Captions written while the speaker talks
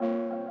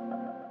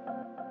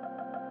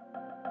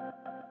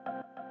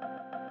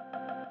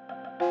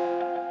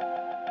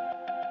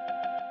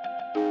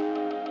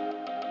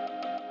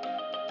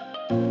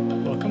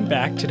Welcome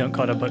back to Don't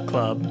Call It a Book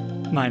Club.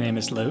 My name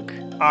is Luke.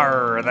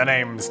 The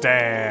name's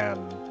Dan.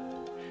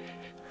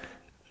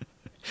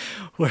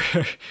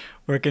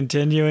 We're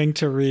continuing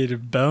to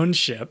read Bone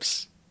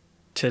Ships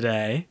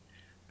today.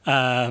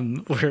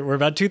 We're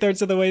about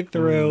 2/3 of the way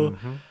through.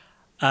 Mm-hmm.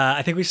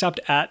 I think we stopped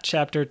at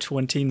chapter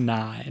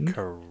 29.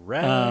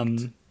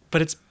 Correct.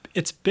 But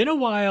it's been a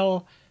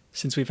while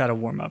since we've had a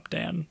warm up,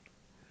 Dan.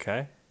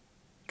 Okay.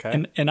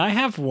 And I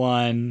have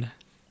one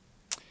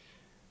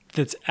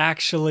that's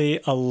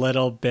actually a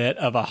little bit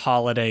of a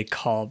holiday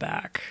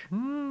callback.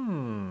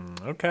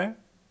 Okay.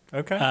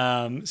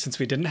 Since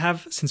we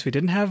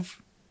didn't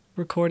have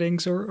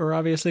recordings or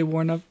obviously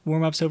warm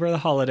ups over the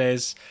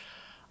holidays,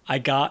 I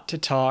got to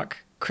talk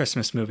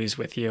Christmas movies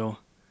with you.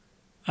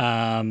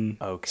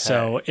 Okay.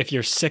 So if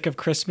you're sick of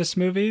Christmas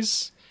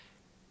movies,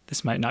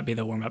 this might not be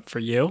the warm up for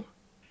you.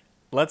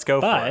 Let's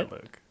go for it,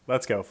 Luke.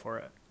 Let's go for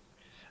it.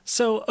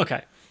 So,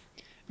 okay.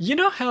 You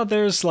know how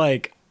there's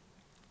like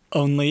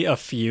only a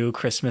few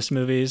Christmas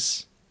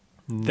movies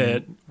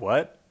that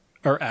What?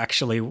 are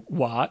actually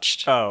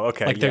watched? Oh,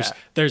 okay. Like yeah.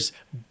 there's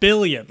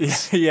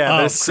billions. Yeah, of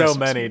there's so Christmas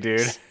many,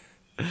 movies.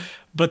 dude.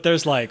 But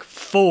there's like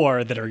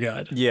 4 that are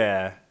good.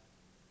 Yeah.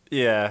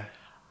 Yeah.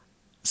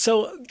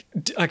 So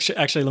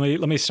actually,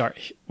 let me start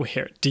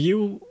here. Do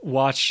you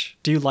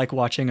like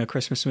watching a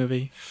Christmas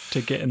movie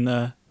to get in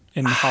the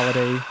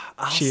holiday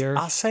cheer?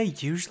 I'll say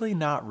usually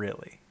not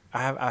really.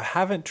 I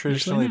haven't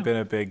traditionally been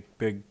a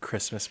big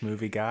Christmas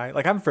movie guy.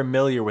 Like I'm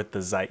familiar with the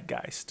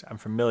zeitgeist. I'm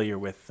familiar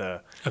with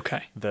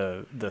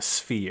the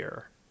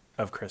sphere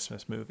of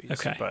Christmas movies.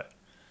 Okay. But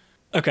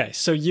Okay,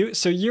 so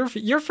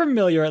you're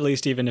familiar, at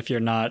least even if you're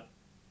not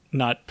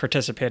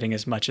participating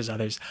as much as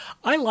others.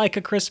 I like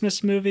a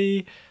Christmas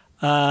movie,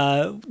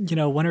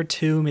 one or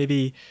two,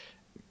 maybe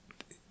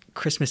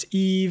Christmas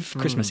Eve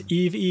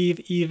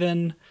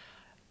even.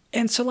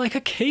 And so like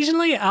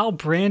occasionally I'll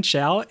branch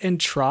out and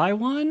try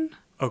one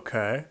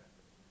okay.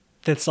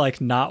 that's like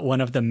not one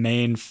of the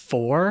main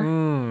 4.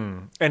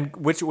 And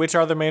which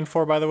are the main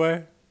 4, by the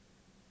way?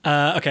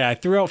 Okay, I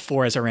threw out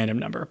 4 as a random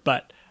number,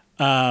 but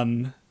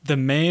the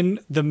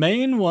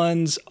main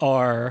ones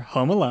are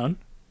Home Alone,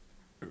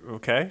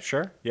 Okay,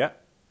 sure. Yeah.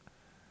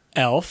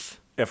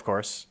 Elf, Of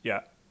course.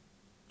 Yeah.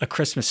 A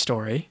Christmas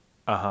Story.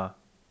 Uh-huh.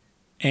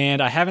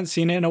 And I haven't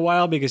seen it in a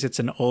while because it's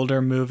an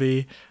older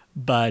movie,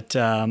 but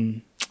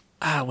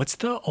what's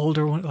the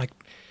older one? Like,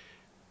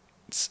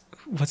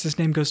 what's his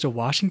name goes to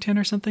Washington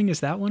or something? Is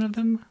that one of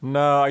them?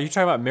 No, are you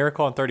talking about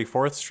Miracle on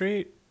 34th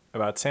Street?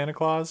 About Santa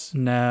Claus?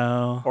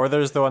 No. Or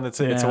there's the one that's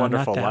It's a No,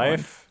 Wonderful not that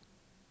Life?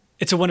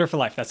 It's a Wonderful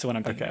Life. That's the one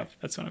I'm thinking Okay. of.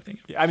 That's the one I'm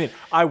thinking of. Yeah, I mean,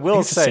 I will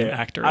it's the say, same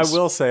actor I as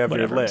will say of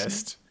whatever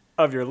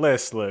your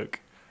list, Luke,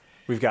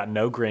 we've got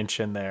no Grinch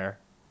in there.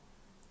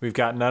 We've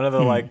got none of the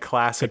like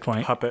classic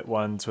point. puppet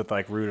ones with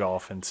like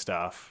Rudolph and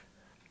stuff.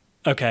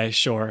 Okay,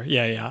 sure.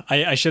 Yeah.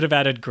 I should have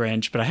added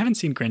Grinch, but I haven't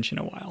seen Grinch in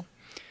a while.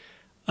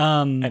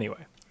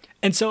 Anyway.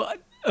 And so,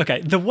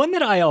 okay, the one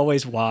that I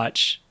always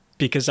watch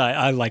because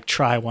I like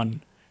try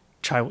one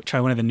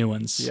of the new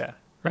ones. Yeah.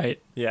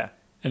 Right? Yeah.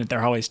 And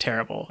they're always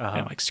terrible. Uh-huh.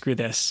 And I'm like, screw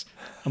this.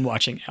 I'm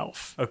watching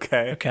Elf.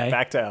 Okay.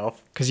 Back to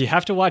Elf. Because you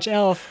have to watch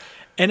Elf.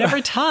 And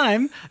every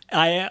time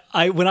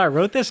when I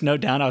wrote this note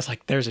down, I was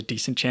like, there's a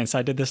decent chance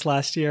I did this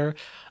last year.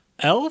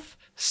 Elf,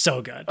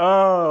 so good.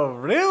 Oh,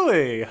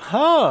 really?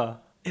 Huh.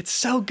 It's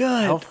so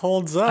good. Elf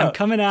holds up. I'm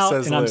coming out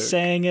says and I'm Luke.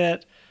 saying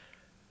it.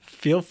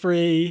 Feel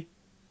free.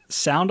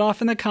 Sound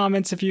off in the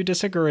comments if you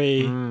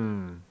disagree.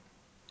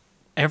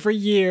 Every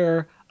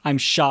year, I'm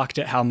shocked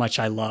at how much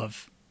I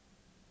love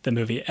the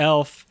movie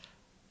Elf.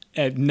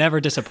 It never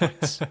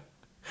disappoints.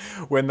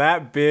 When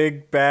that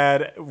big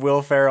bad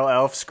Will Ferrell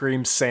elf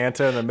screams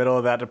Santa in the middle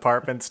of that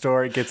department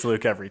store, it gets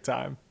Luke every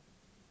time.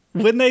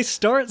 When they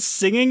start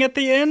singing at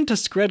the end to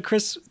spread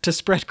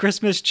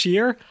Christmas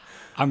cheer,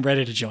 I'm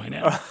ready to join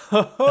in.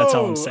 That's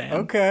all I'm saying.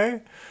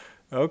 Okay.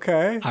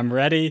 I'm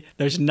ready.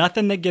 There's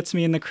nothing that gets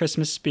me in the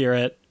Christmas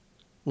spirit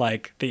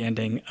like the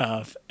ending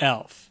of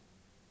Elf.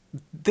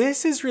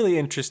 This is really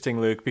interesting,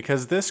 Luke,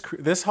 because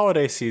this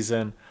holiday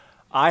season,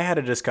 I had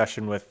a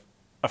discussion with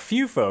a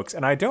few folks,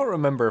 and I don't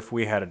remember if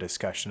we had a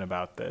discussion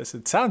about this.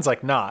 It sounds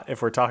like not,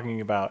 if we're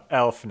talking about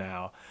Elf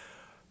now.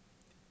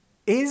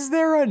 Is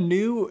there a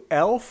new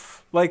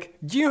Elf? Like,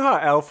 do you know how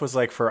Elf was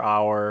like for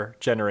our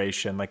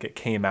generation? Like, it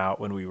came out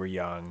when we were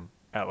young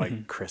at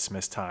like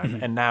Christmas time,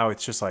 and now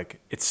it's just like,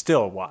 it's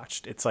still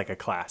watched. It's like a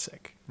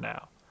classic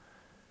now.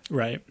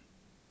 Right.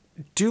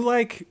 Do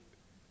like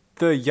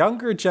the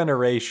younger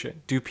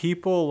generation, do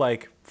people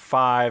like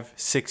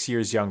 5-6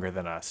 years younger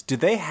than us, do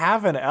they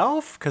have an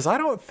Elf? Because I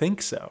don't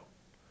think so.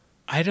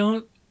 I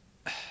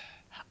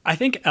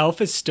think Elf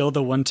is still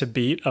the one to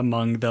beat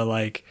among the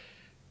like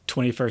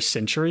 21st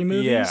century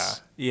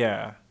movies.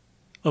 Yeah.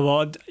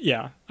 Well,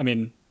 yeah. I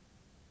mean,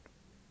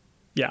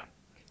 yeah.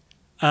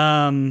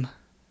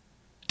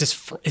 Does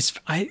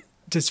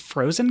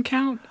Frozen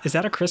count? Is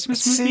that a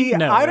Christmas movie? See,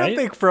 No, I don't right?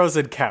 think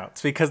Frozen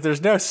counts because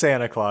there's no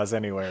Santa Claus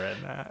anywhere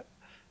in that.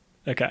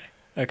 Okay.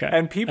 Okay.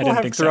 And I people didn't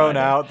have think so thrown either.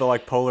 out the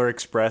like Polar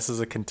Express as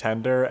a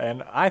contender,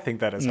 and I think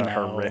that is a No.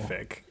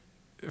 horrific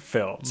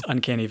film.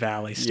 Uncanny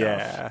Valley stuff.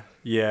 Yeah,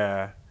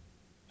 yeah.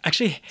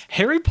 Actually,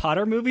 Harry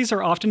Potter movies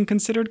are often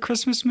considered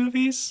Christmas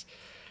movies.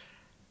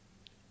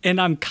 And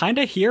I'm kind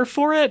of here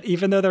for it,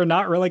 even though they're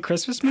not really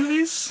Christmas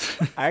movies.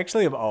 I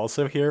actually am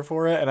also here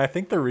for it, and I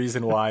think the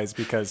reason why is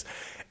because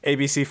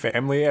ABC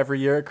Family every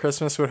year at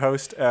Christmas would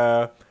host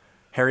a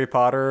Harry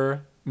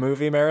Potter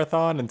movie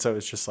marathon, and so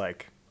it's just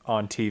like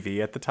on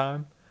TV at the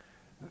time.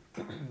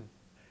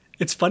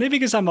 It's funny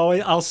because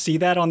I'll see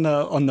that on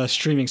the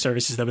streaming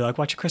services. They'll be like,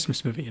 watch a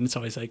Christmas movie. And it's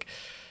always like,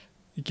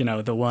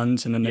 the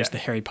ones, and then there's Yeah. the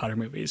Harry Potter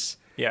movies.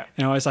 Yeah.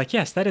 And I was like,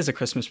 yes, that is a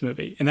Christmas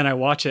movie. And then I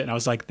watch it and I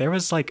was like, there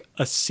was like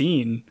a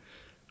scene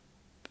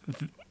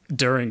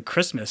during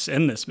Christmas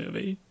in this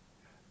movie.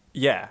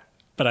 Yeah.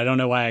 But I don't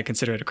know why I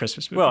consider it a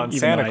Christmas movie. Well, and even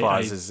Santa though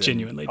Claus I is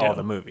genuinely in do. all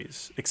the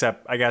movies,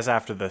 except I guess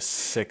after the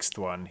 6th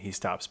one, he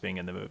stops being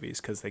in the movies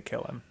because they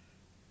kill him.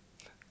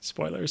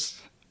 Spoilers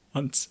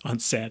on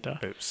Santa.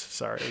 Oops,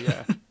 sorry.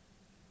 Yeah.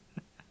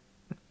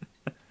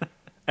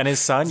 And his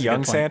son, That's a good young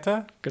point.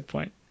 Santa, Good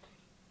point.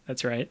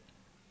 That's right.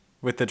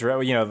 with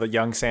the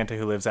young Santa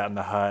who lives out in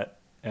the hut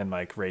and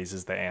like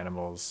raises the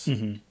animals.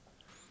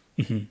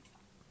 Mm-hmm. Mm-hmm.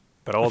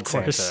 But old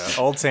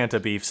Santa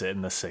beefs it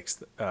in the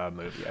 6th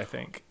movie, I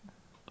think.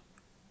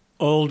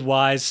 Old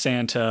wise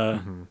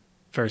Santa Mm-hmm.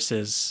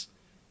 versus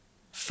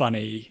fun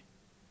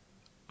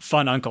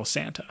Uncle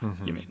Santa.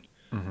 You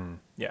mean?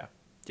 Yeah.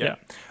 Yeah.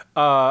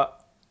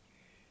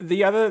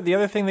 The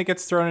other thing that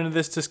gets thrown into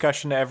this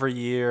discussion every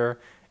year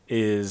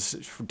is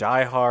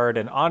Die Hard,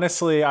 and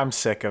honestly, I'm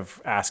sick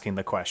of asking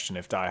the question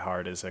if Die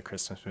Hard is a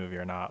Christmas movie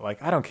or not.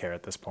 Like, I don't care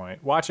at this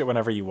point. Watch it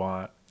whenever you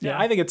want. Yeah,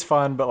 I think it's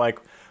fun, but like,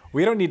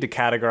 we don't need to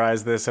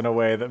categorize this in a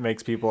way that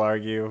makes people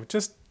argue.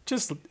 Just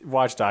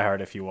watch Die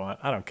Hard if you want.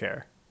 I don't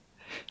care.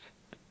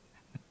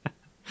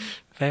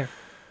 Fair.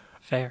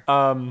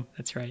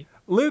 That's right.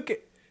 Luke,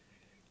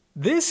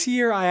 this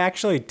year I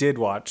actually did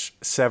watch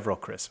several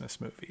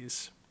Christmas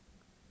movies.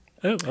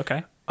 Oh,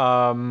 okay.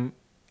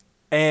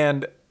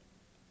 And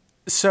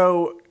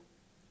so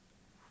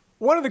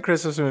one of the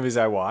Christmas movies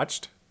I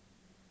watched,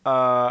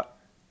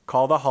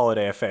 called A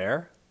Holiday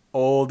Affair,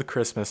 old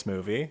Christmas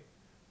movie.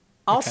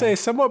 I'll say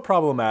somewhat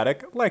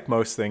problematic, like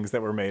most things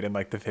that were made in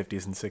like the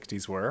 50s and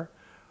 60s were,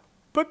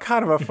 but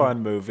kind of a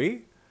fun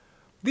movie.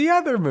 The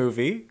other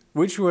movie,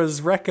 which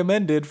was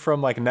recommended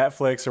from like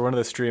Netflix or one of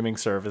the streaming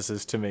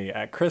services to me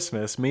at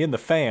Christmas, me and the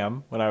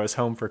fam, when I was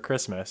home for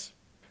Christmas,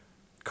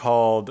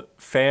 called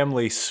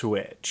Family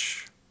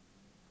Switch.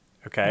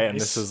 Okay, and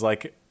Nice.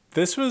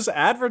 this was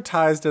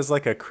advertised as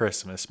like a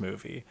Christmas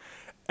movie.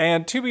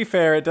 And to be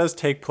fair, it does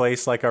take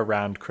place like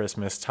around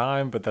Christmas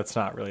time, but that's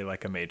not really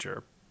like a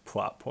major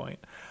plot point.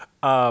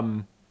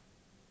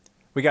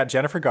 We got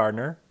Jennifer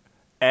Gardner,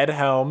 Ed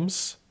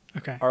Helms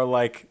Okay. are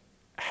like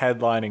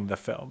headlining the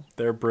film.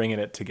 They're bringing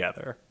it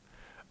together.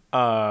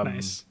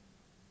 Nice.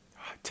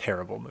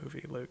 Terrible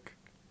movie, Luke.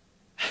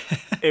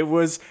 It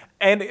was,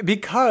 and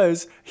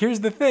because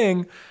here's the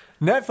thing,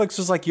 Netflix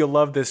was like, you'll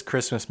love this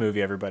Christmas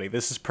movie, everybody.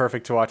 This is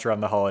perfect to watch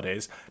around the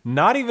holidays.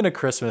 Not even a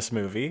Christmas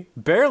movie,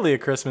 barely a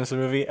Christmas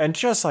movie, and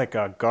just like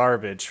a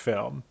garbage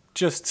film.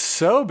 Just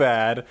so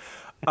bad.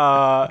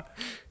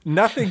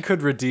 Nothing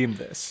could redeem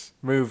this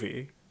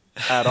movie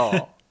at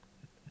all.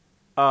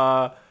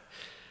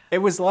 It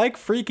was like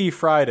Freaky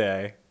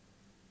Friday,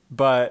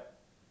 but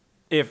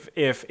if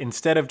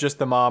instead of just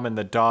the mom and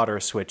the daughter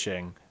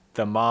switching,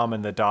 the mom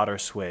and the daughter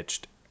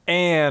switched,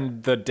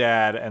 and the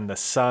dad and the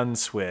son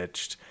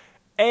switched,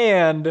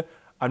 and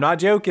I'm not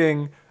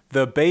joking,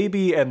 the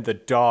baby and the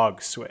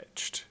dog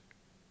switched.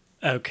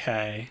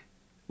 Okay.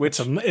 Which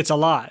It's a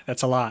lot.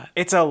 That's a lot.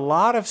 it's a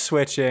lot of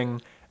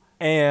switching,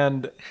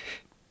 and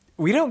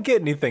we don't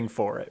get anything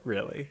for it,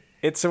 really.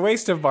 It's a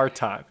waste of our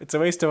time. It's a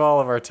waste of all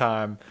of our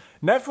time.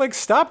 Netflix,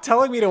 stop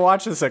telling me to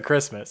watch this at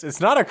Christmas. It's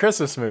not a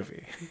Christmas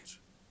movie.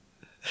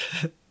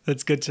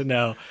 That's good to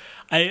know.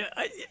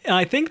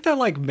 I think the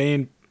like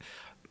main,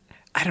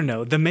 I don't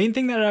know, the main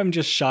thing that I'm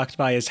just shocked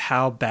by is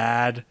how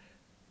bad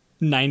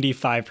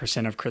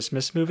 95% of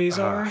Christmas movies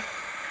are.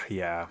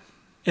 Yeah.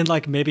 And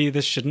like maybe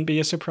this shouldn't be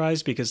a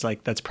surprise because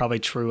like that's probably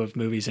true of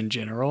movies in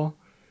general.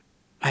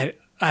 I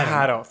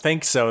don't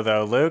think so,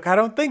 though, Luke. I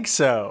don't think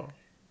so.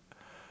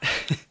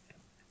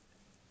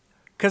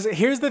 Because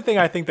here's the thing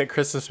I think that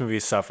Christmas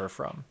movies suffer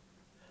from.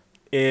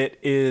 It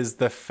is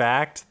the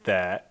fact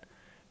that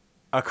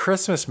a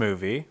Christmas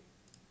movie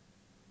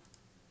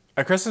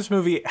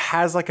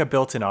has like a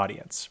built-in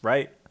audience,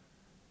 right?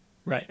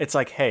 Right. It's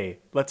like, hey,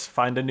 let's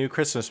find a new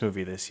Christmas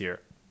movie this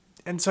year.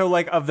 And so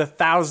like of the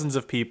thousands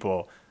of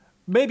people,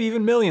 maybe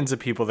even millions of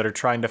people that are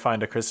trying to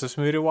find a Christmas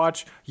movie to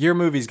watch, your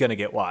movie's going to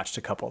get watched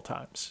a couple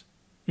times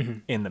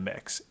in the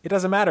mix. It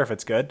doesn't matter if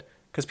it's good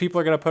because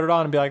people are going to put it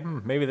on and be like,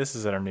 maybe this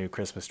is our new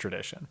Christmas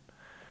tradition.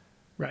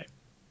 Right.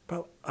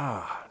 But,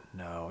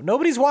 no.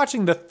 Nobody's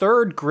watching the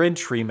third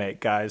Grinch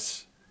remake,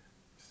 guys.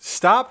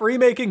 Stop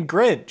remaking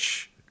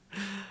Grinch.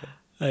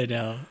 I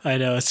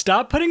know.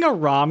 Stop putting a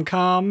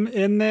rom-com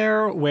in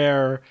there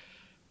where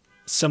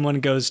someone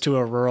goes to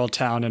a rural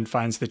town and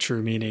finds the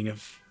true meaning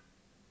of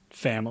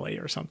family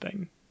or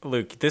something.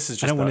 Luke, this is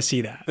just I don't want to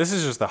see that. This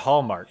is just the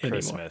Hallmark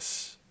anymore.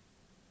 Christmas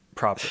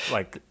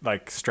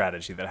like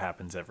strategy that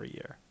happens every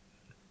year.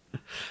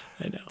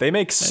 I know. They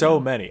make so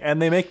many,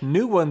 and they make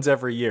new ones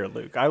every year,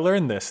 Luke. I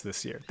learned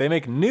this year. They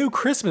make new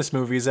Christmas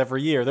movies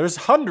every year. There's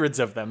hundreds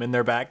of them in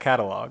their back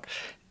catalog.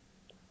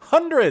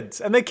 Hundreds,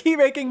 and they keep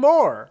making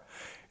more.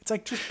 It's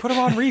like, just put them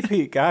on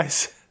repeat,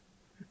 guys.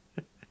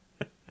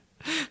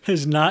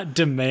 There's not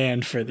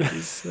demand for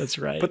these. That's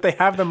right. But they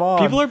have them on.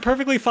 People are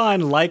perfectly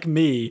fine, like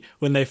me,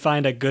 when they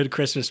find a good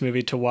Christmas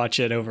movie to watch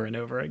it over and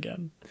over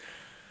again.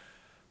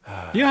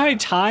 You know how many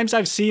times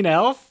I've seen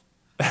Elf?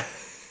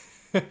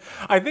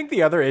 I think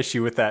the other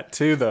issue with that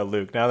too, though,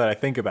 Luke, now that I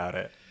think about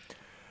it,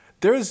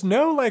 there's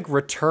no like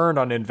return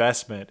on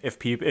investment if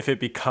it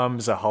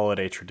becomes a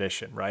holiday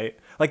tradition, right?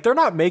 Like they're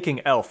not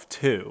making Elf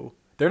 2.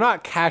 They're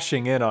not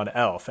cashing in on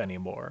Elf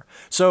anymore.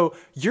 So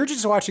you're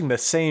just watching the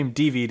same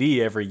DVD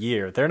every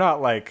year. They're not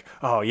like,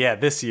 oh yeah,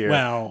 this year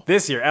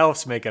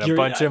Elf's making a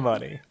bunch of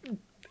money.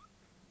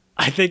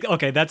 I think,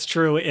 okay, that's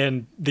true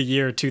in the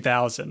year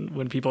 2000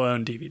 when people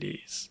owned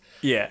DVDs.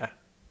 Yeah.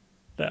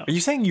 Though. Are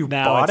you saying you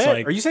bought it?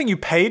 Like, are you saying you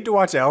paid to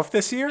watch Elf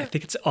this year? I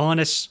think it's on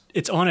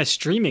a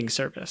streaming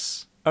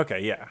service. Okay,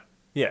 yeah.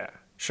 Yeah,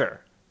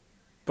 sure.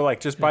 But like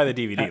just buy the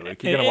DVD,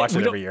 Luke. You're going to watch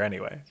it every year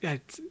anyway.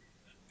 It's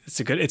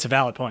a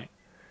valid point.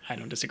 I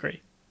don't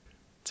disagree.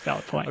 It's a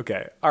valid point.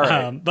 Okay. All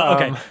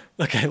right.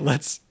 Okay,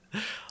 let's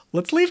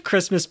leave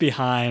Christmas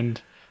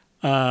behind.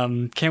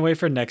 Can't wait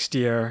for next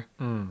year.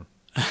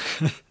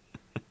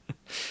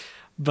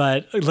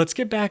 But let's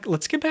get back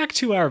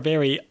to our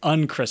very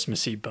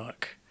un-Christmassy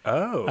book.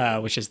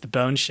 Oh. Which is The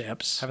Bone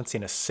Ships. Haven't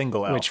seen a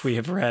single elf. Which we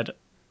have read,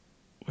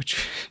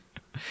 which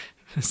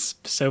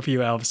so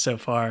few elves so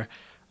far.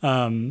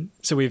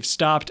 So we've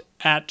stopped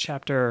at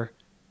chapter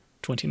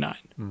 29.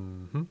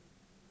 Mm-hmm.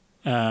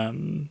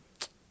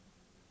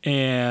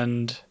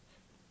 And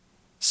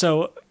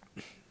so,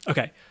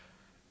 okay.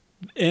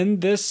 In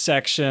this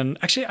section,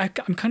 actually,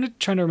 I'm kind of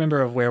trying to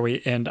remember of where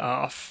we end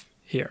off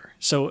here.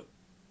 So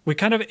we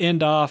kind of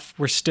end off,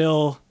 I'm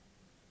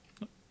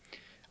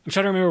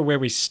trying to remember where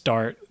we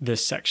start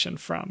this section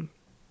from.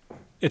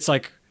 It's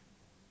like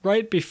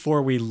right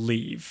before we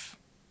leave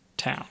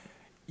town.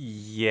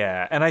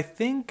 Yeah, and I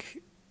think,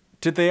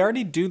 did they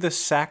already do the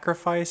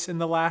sacrifice in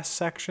the last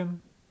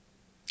section?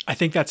 I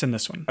think that's in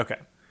this one. Okay,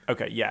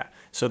 yeah.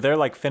 So they're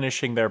like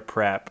finishing their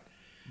prep.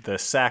 The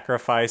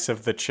sacrifice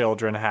of the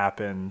children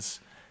happens.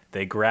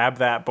 They grab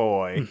that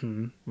boy,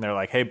 and they're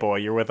like, "Hey, boy,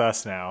 you're with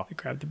us now." They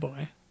grab the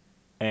boy,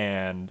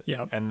 and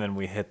then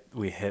we hit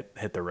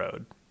the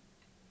road.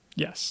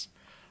 Yes,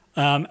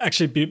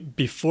 actually,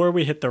 before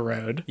we hit the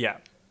road,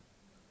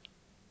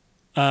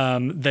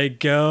 they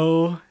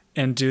go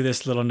and do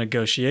this little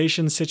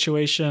negotiation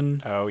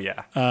situation. Oh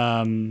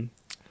yeah.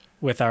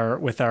 With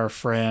our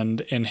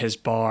friend in his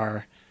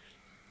bar,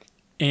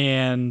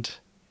 and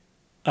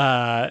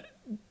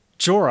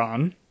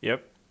Joran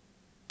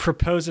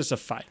proposes a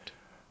fight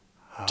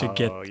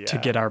to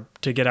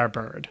get our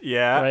bird.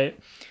 Yeah. Right?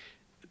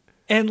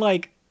 And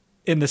like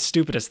in the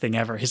stupidest thing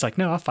ever, he's like,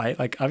 "No, I'll fight."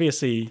 Like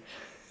obviously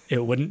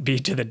it wouldn't be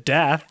to the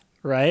death,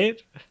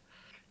 right?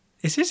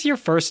 Is this your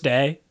first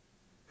day?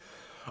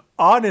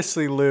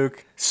 Honestly,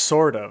 Luke,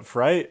 sort of,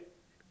 right?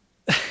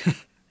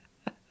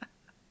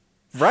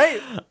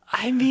 Right?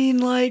 I mean,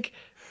 like,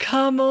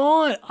 come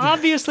on.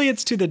 Obviously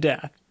it's to the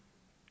death.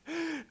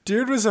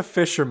 Dude was a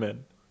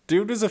fisherman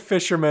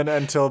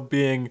until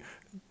being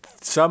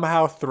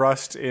somehow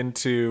thrust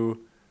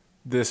into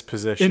this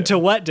position. Into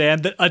what,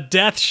 Dan? A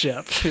death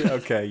ship.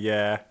 Okay,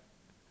 yeah.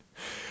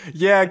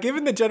 Yeah,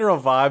 given the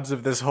general vibes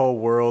of this whole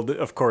world,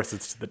 of course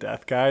it's to the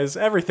death, guys.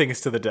 Everything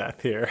is to the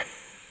death here.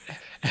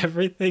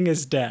 Everything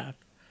is death.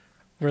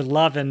 We're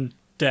loving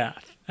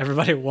death.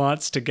 Everybody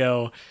wants to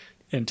go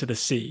into the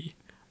sea.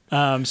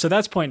 So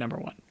that's point number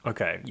one.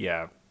 Okay,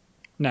 yeah.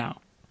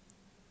 Now,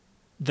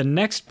 the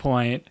next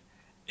point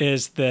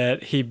is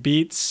that he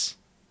beats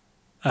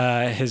he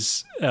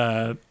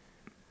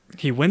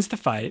wins the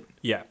fight.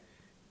 Yeah.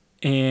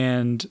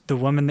 And the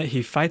woman that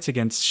he fights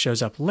against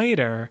shows up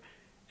later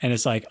and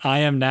is like, "I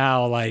am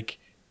now like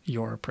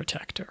your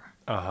protector."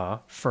 Uh-huh.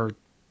 For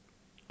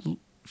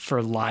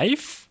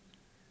life?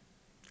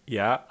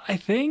 Yeah. I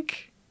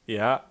think.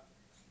 Yeah.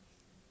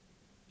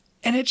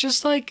 And it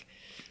just like,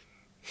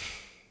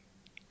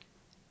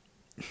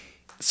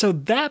 so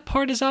that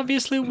part is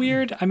obviously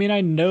weird. I mean, I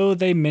know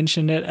they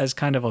mention it as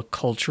kind of a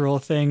cultural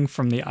thing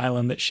from the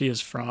island that she is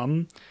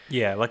from.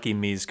 Yeah, Lucky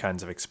Me's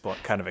kind of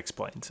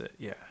explains it.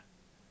 Yeah.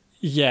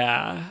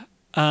 Yeah.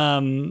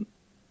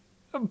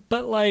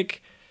 But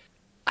like,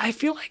 I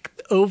feel like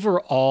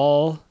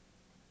overall,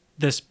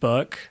 this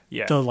book,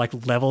 the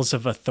like levels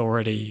of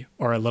authority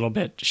are a little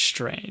bit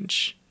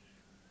strange.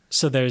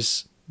 So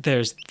there's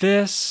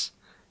this,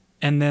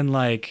 and then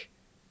like,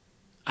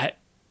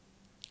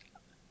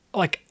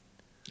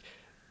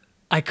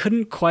 I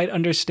couldn't quite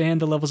understand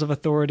the levels of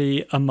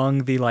authority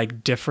among the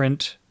like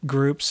different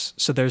groups.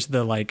 So there's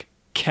the like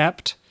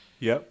kept.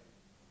 Yep.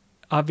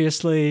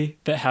 obviously,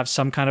 that have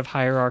some kind of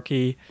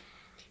hierarchy.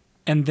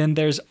 And then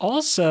there's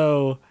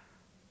also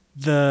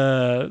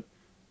the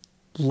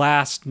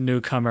last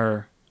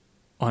newcomer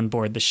on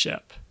board the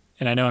ship.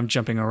 And I know I'm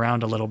jumping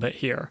around a little bit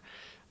here,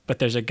 but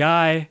there's a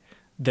guy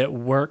that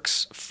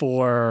works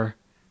for,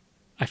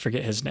 I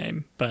forget his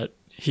name, but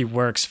he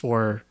works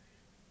for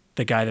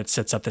the guy that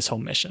sets up this whole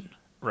mission.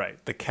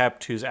 Right. The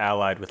Kept who's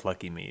allied with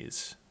Lucky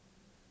Mies.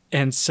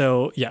 And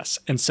so, yes.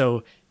 And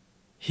so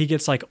he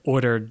gets like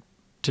ordered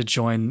to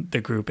join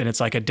the group, and it's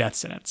like a death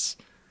sentence.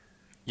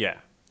 Yeah.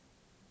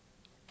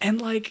 And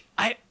like,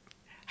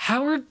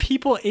 how are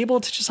people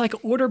able to just like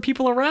order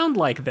people around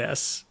like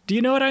this? Do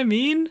you know what I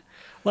mean?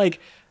 Like,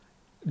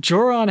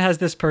 Joran has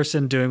this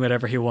person doing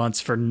whatever he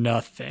wants for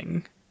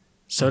nothing.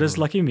 So does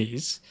Lucky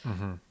Mies.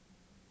 Mm-hmm.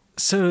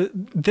 So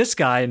this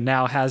guy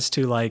now has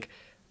to like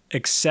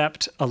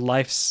accept a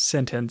life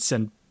sentence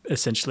and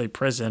essentially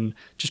prison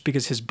just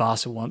because his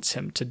boss wants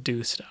him to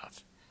do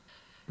stuff.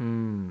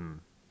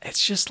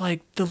 It's just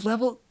like the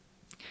level,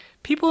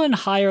 people in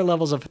higher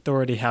levels of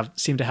authority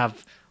seem to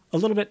have a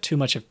little bit too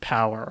much of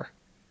power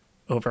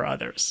over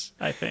others,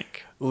 I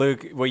think.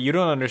 Luke, what you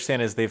don't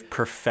understand is they've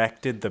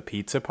perfected the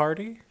pizza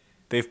party.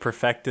 They've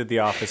perfected the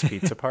office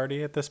pizza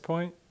party at this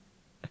point.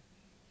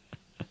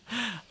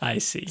 I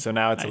see. So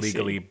now it's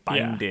legally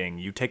binding.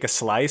 Yeah. You take a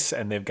slice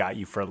and they've got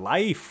you for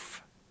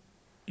life.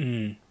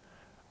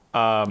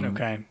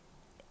 Okay.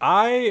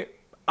 I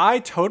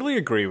totally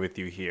agree with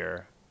you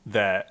here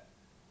that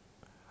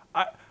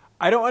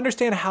I don't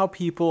understand how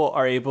people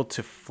are able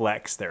to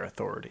flex their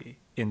authority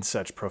in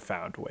such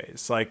profound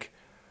ways. Like,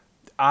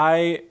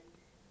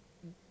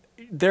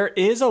 there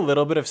is a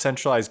little bit of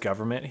centralized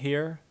government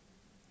here,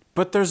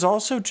 but there's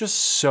also just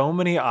so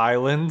many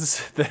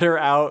islands that are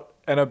out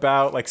and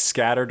about, like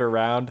scattered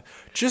around.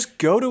 Just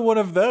go to one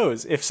of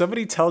those. If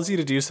somebody tells you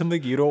to do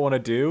something you don't want to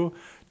do,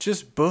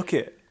 just book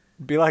it.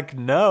 Be like,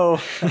 no,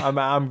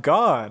 I'm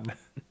gone.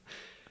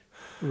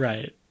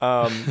 Right.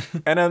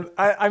 And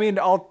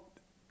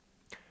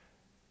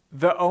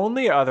the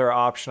only other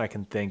option I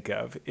can think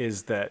of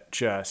is that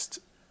just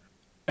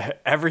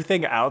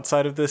everything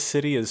outside of this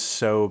city is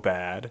so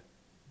bad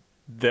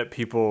that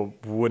people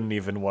wouldn't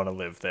even want to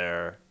live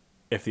there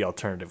if the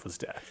alternative was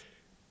death.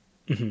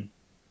 Mm-hmm.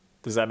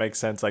 Does that make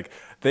sense? Like,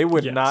 they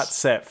would not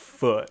set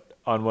foot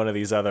on one of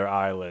these other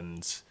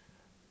islands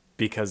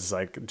because,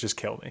 like, just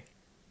kill me.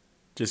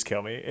 Just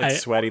kill me.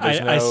 It's sweaty.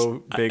 There's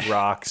no big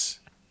rocks.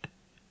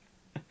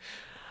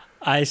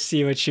 I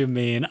see what you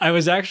mean. I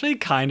was actually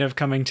kind of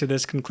coming to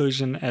this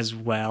conclusion as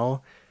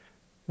well,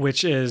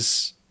 which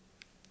is,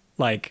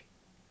 like,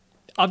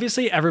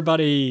 obviously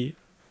everybody,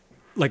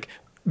 like,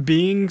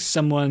 being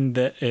someone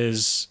that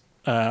is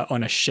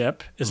on a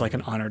ship is like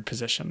an honored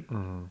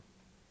position,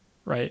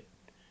 right?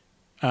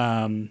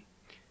 And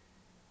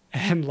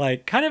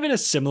like, kind of in a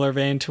similar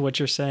vein to what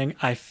you're saying,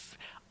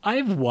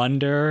 I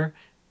wonder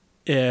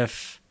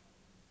if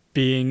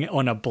being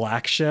on a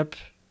black ship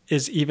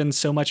is even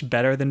so much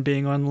better than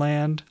being on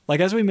land. Like,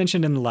 as we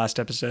mentioned in the last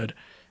episode,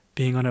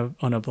 being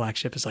on a black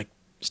ship is like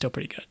still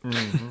pretty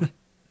good,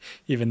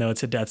 even though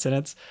it's a death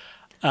sentence.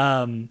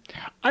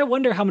 I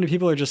wonder how many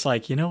people are just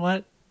like, you know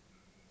what,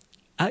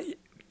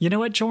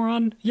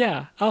 Joran?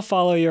 Yeah, I'll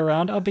follow you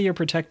around. I'll be your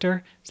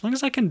protector as long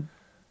as I can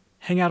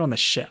hang out on the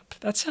ship.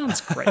 That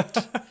sounds great.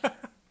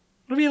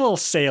 I'll be a little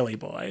saily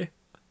boy.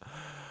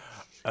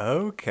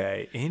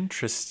 Okay,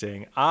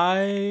 interesting.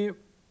 I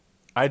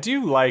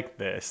do like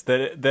this,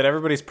 that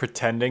everybody's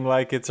pretending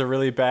like it's a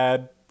really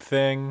bad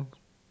thing,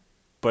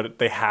 but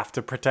they have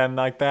to pretend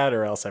like that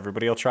or else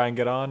everybody will try and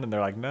get on. And they're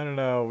like,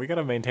 no, we got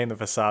to maintain the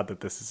facade that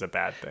this is a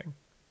bad thing.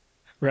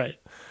 Right.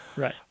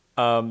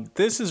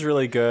 This is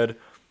really good.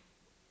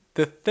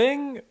 The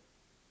thing,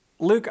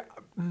 Luke,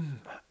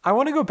 I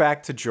want to go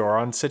back to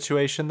Joran's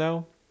situation,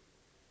 though,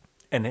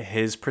 and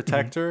his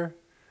protector.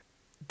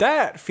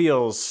 That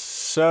feels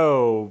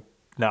so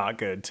not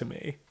good to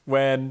me.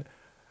 When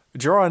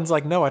Joran's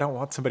like, no, I don't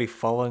want somebody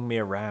following me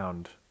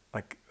around.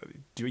 Like,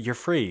 you're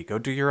free. Go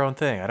do your own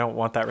thing. I don't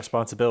want that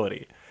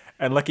responsibility.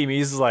 And Lucky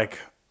Mies is like,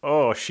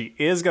 oh, she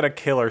is going to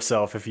kill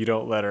herself if you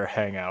don't let her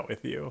hang out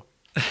with you.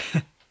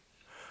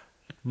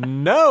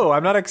 No,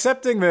 I'm not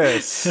accepting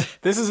this.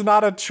 This is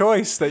not a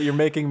choice that you're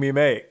making me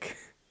make.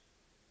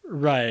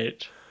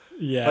 Right.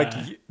 Yeah.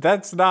 Like,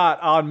 that's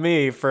not on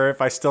me for if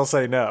I still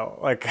say no.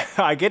 Like,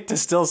 I get to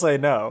still say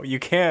no. You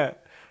can't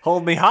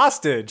hold me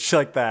hostage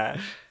like that.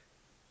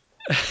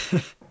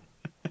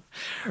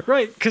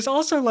 Right. Because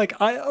also, like,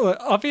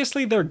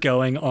 obviously they're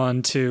going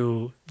on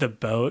to the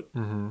boat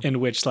in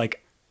which,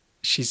 like,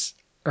 she's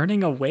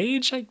earning a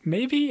wage, like,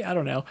 maybe? I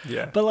don't know.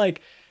 Yeah. But,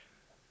 like,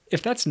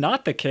 if that's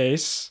not the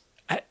case,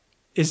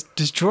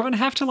 does Joran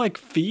have to, like,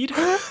 feed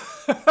her?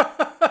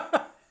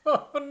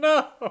 Oh,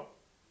 no.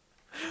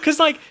 Because,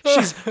 like,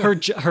 she's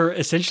her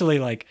essentially,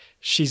 like,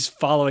 she's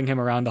following him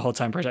around the whole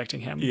time, protecting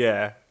him.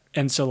 Yeah.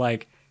 And so,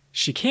 like,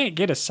 she can't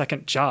get a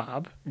second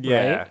job.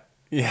 Yeah. Right?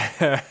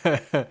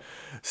 Yeah.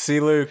 See,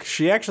 Luke,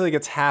 she actually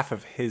gets half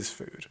of his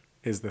food,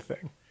 is the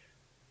thing.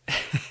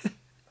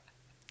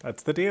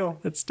 That's the deal.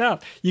 It's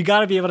tough. You got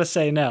to be able to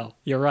say no.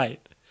 You're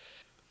right.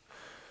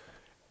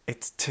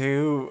 It's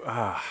too.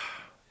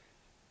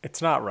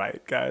 It's not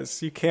right,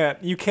 guys. You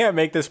can't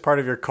make this part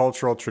of your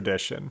cultural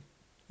tradition.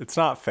 It's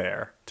not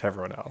fair to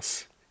everyone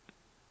else.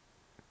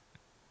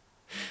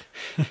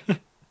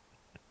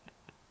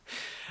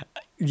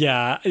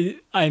 Yeah,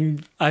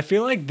 I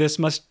feel like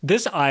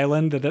this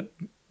island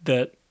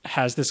that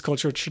has this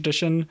cultural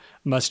tradition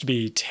must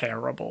be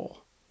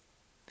terrible.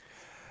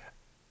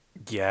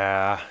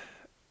 Yeah.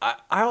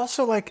 I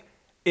also like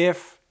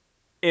if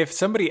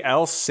somebody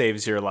else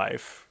saves your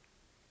life,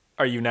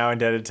 are you now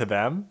indebted to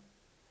them?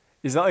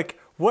 Is that like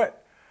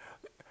what?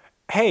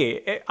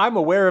 Hey, I'm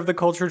aware of the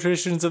cultural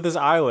traditions of this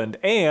island,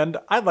 and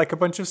I'd like a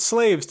bunch of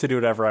slaves to do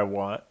whatever I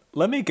want.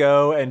 Let me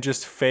go and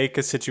just fake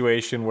a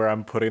situation where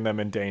I'm putting them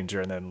in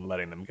danger and then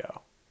letting them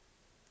go.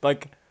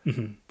 Like,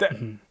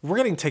 we're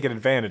getting taken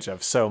advantage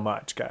of so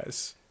much,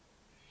 guys.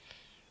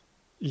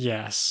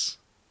 Yes.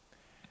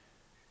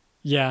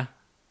 Yeah.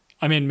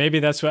 I mean, maybe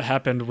that's what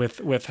happened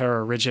with her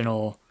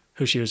original,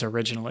 who she was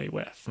originally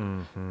with.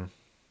 Mm-hmm.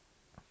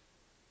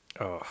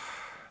 Oh.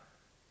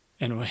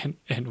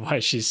 And why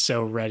she's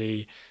so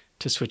ready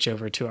to switch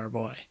over to our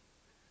boy.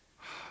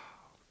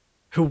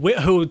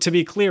 Who, to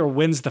be clear,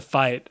 wins the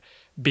fight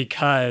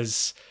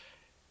because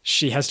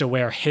she has to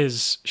wear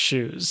his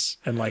shoes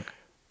and like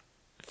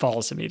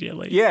falls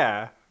immediately.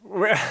 Yeah.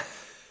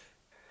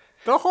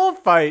 The whole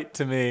fight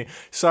to me.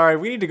 Sorry,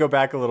 we need to go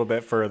back a little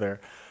bit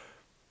further.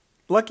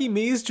 Lucky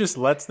Mies just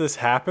lets this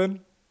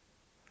happen.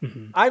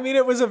 Mm-hmm. I mean,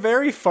 it was a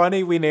very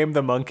funny we named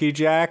the monkey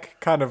Jack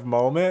kind of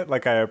moment.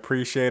 Like, I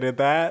appreciated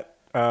that.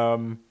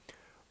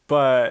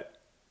 But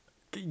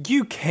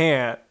you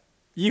can't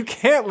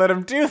let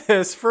him do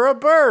this for a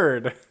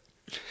bird.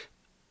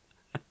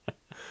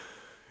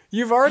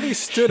 You've already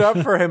stood up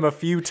for him a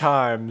few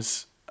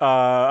times,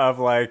 of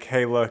like,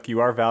 hey, look, you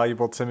are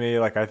valuable to me.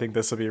 Like, I think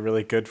this will be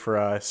really good for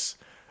us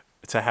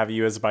to have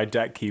you as my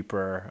debt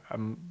keeper.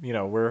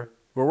 We're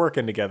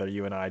working together,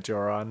 you and I,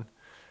 Joran.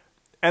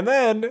 And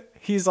then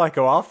he's like,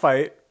 oh, I'll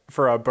fight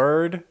for a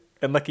bird.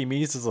 And Lucky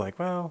Mies is like,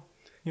 well,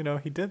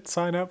 he did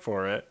sign up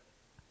for it.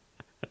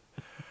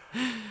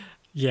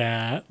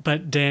 Yeah,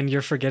 but Dan,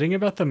 you're forgetting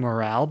about the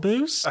morale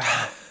boost.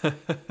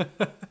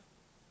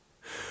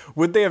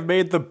 Would they have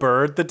made the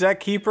bird the debt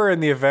keeper in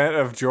the event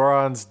of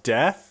Joran's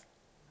death?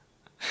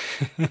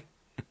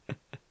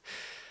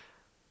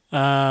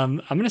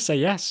 I'm gonna say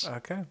yes.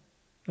 Okay.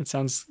 That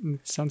sounds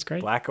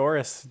great. Black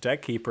Oris,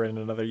 debt keeper in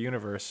another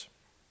universe.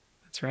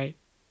 That's right.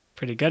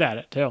 Pretty good at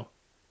it too.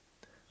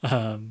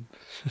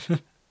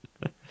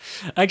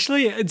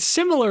 Actually, it's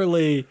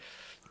similarly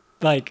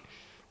like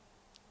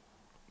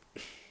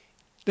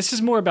this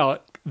is more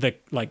about the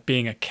like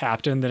being a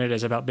captain than it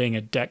is about being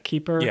a debt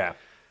keeper. Yeah.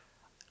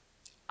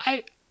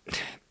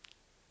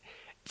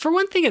 For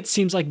one thing, it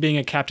seems like being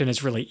a captain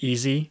is really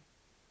easy.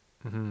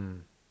 Mm-hmm.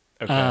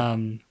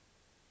 Okay.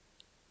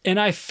 And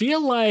I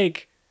feel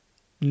like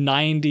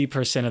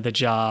 90% of the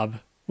job,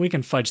 we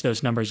can fudge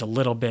those numbers a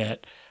little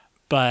bit,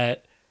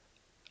 but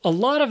a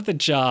lot of the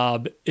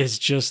job is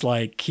just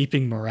like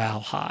keeping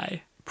morale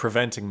high.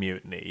 Preventing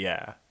mutiny,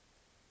 yeah.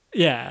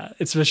 Yeah,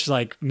 it's just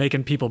like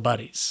making people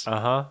buddies.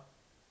 Uh-huh.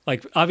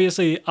 Like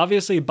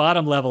obviously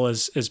bottom level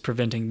is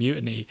preventing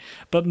mutiny,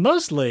 but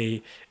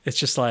mostly it's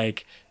just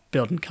like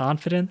building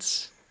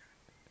confidence.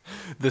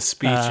 The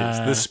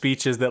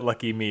speeches that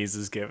Lucky Mies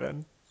is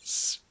given.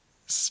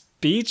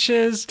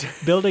 Speeches,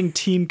 building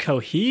team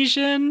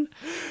cohesion.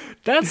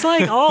 That's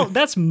like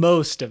that's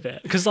most of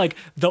it. Because like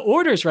the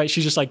orders, right?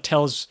 She just like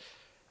tells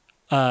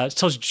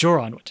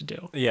Joran what to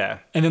do. Yeah.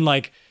 And then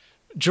like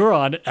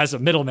Joran, as a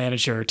middle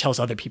manager, tells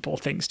other people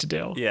things to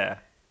do. Yeah.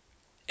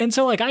 And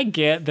so like I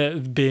get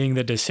that being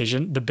the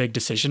big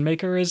decision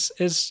maker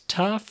is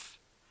tough.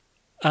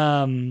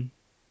 But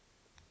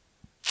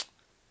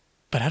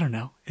I don't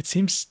know. It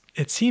seems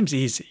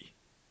easy.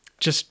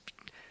 Just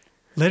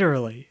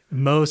literally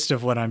most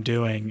of what I'm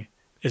doing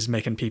is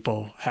making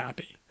people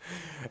happy.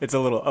 It's a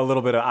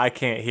little bit of I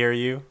can't hear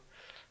you.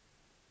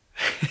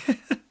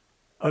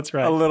 That's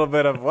right. A little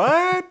bit of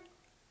what?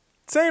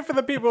 Say it for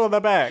the people in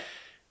the back.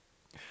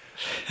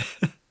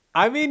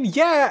 I mean,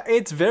 yeah,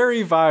 it's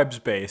very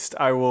vibes based.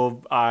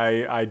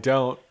 I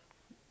don't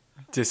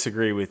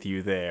disagree with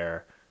you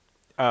there.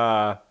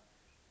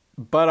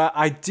 But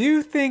I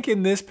do think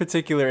in this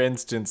particular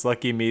instance,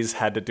 Lucky Mies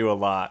had to do a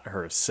lot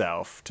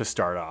herself to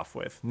start off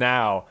with.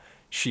 Now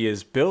she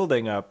is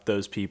building up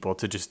those people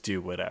to just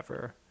do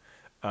whatever.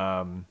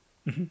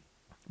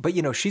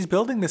 But, she's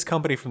building this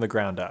company from the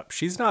ground up.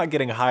 She's not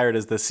getting hired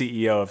as the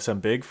CEO of some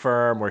big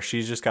firm where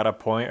she's just got to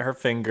point her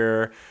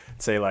finger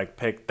and say, like,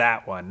 pick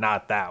that one,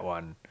 not that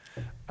one.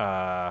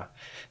 But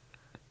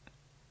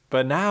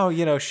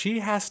now, she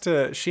has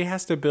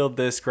to build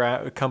this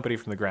company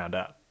from the ground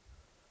up.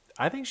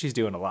 I think she's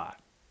doing a lot.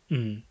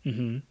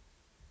 Mm-hmm.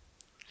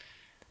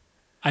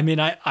 I mean,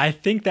 I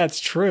think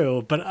that's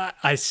true, but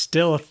I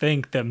still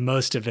think that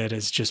most of it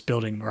is just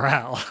building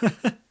morale.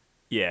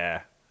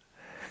 Yeah.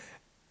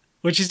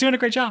 Which she's doing a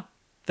great job,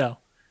 though.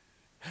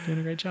 She's doing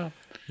a great job.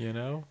 You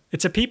know?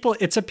 It's a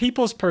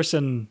people's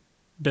person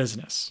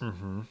business.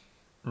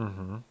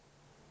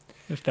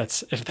 If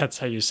that's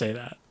how you say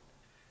that.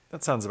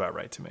 That sounds about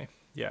right to me.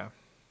 Yeah.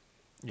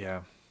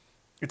 Yeah.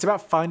 It's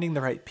about finding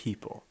the right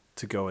people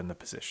to go in the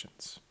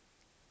positions.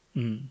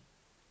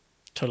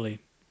 Totally.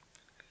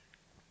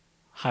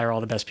 Hire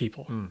all the best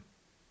people.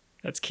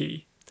 That's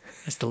key.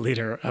 As the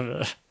leader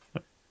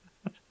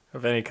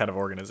Of any kind of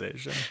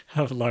organization.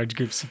 of large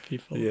groups of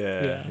people.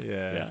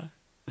 Yeah.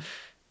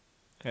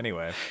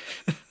 Anyway.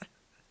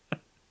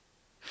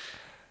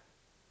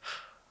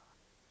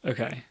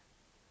 Okay.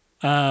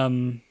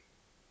 I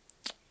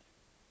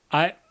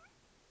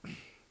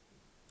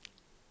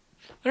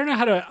don't know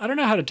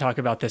how to talk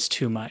about this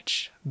too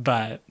much,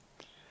 but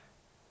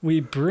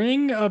we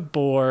bring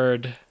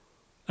aboard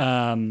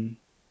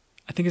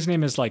I think his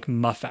name is like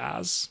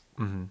Muffaz,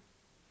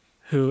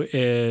 who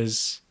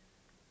is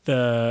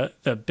the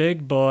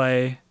big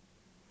boy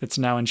that's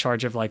now in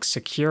charge of like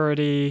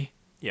security.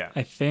 Yeah.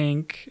 I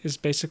think is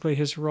basically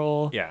his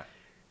role. Yeah.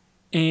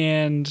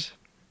 And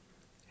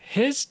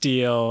his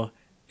deal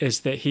is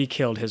that he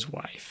killed his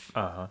wife.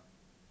 Uh-huh.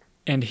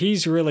 And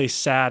he's really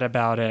sad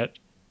about it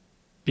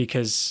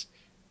because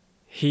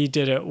he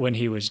did it when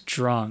he was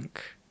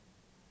drunk.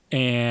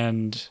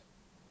 And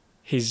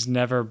he's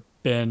never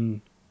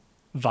been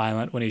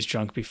violent when he's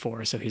drunk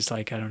before. So he's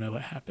like, I don't know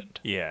what happened.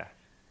 Yeah.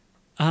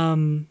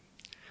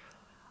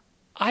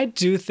 I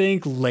do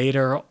think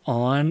later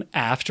on,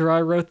 after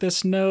I wrote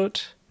this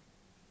note,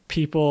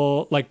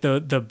 people like the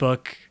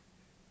book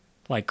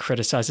like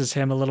criticizes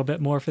him a little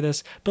bit more for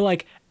this. But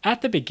like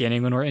at the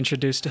beginning when we're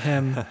introduced to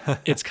him,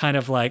 it's kind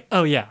of like,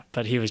 oh yeah,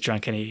 but he was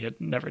drunk and he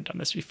had never done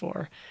this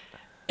before.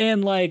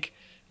 And like,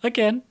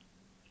 again,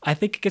 I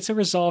think it gets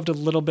resolved a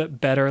little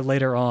bit better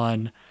later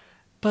on.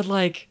 But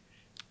like,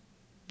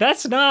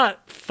 that's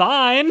not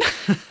fine.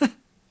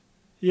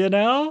 You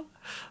know?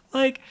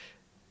 Like,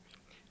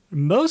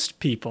 most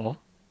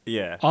people,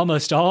 Yeah.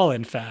 almost all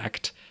in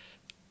fact,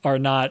 are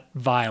not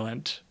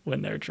violent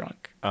when they're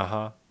drunk.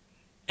 Uh-huh.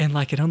 And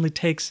like it only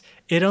takes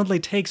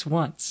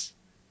once.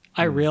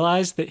 I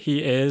realize that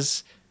he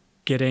is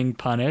getting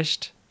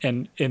punished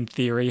and in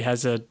theory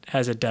has a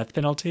death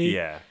penalty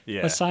Yeah.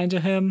 assigned to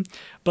him.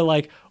 But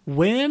like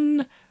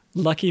when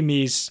Lucky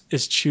Mies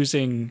is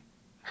choosing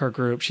her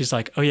group, she's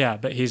like, oh yeah,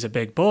 but he's a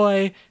big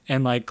boy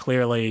and like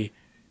clearly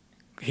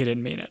he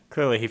didn't mean it.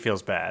 Clearly he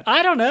feels bad.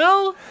 I don't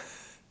know.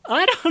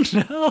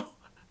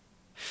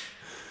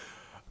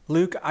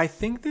 Luke, I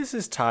think this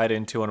is tied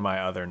into one of my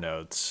other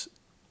notes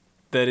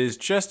that is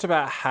just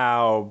about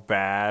how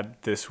bad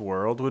this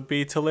world would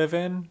be to live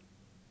in.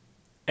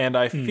 And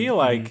I feel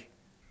like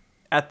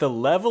at the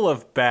level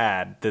of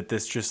bad that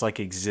this just like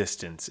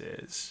existence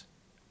is,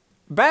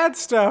 bad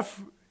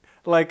stuff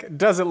like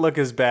doesn't look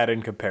as bad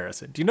in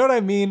comparison. Do you know what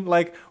I mean?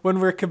 Like when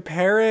we're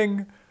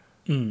comparing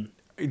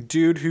a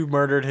dude who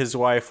murdered his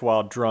wife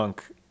while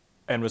drunk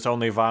and was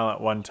only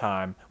violent one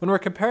time, when we're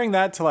comparing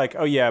that to like,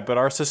 oh yeah, but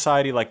our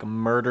society like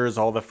murders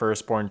all the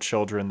firstborn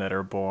children that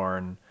are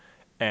born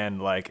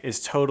and like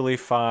is totally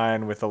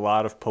fine with a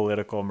lot of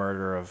political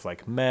murder of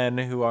like men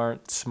who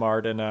aren't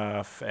smart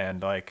enough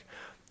and like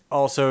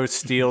also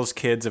steals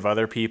kids of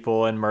other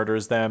people and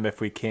murders them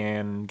if we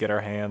can get our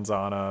hands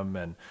on them.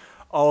 And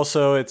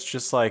also it's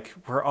just like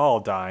we're all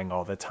dying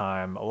all the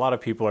time. A lot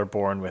of people are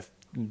born with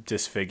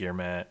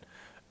disfigurement.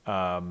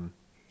 I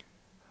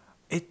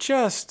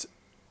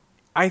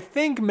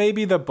think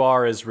maybe the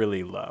bar is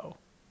really low.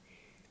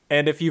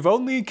 And if you've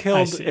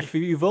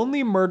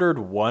only murdered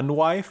one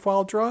wife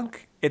while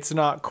drunk, it's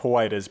not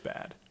quite as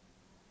bad.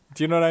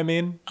 Do you know what I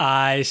mean?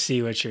 I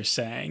see what you're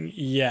saying.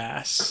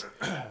 Yes.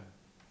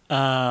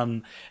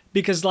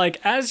 Because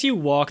like as you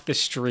walk the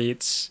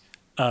streets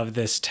of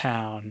this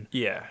town,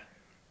 Yeah.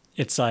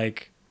 it's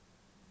like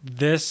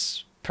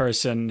this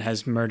person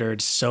has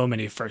murdered so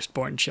many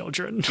firstborn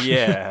children.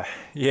 Yeah.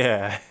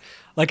 Yeah.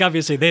 Like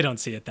obviously they don't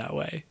see it that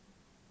way,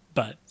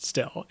 but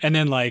still. And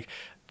then like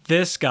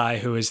this guy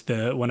who is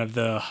one of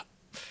the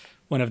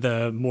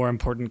more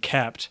important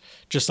kept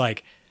just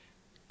like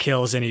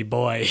kills any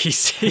boy he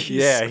sees.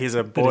 Yeah, he's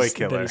a boy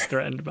killer. That he's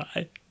threatened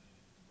by.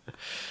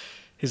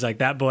 He's like,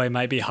 that boy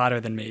might be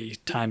hotter than me.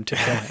 Time to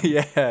kill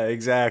him. Yeah,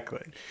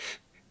 exactly.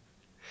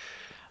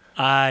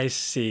 I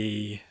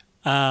see.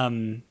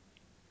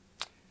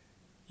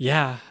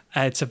 Yeah,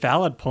 it's a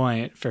valid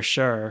point for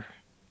sure.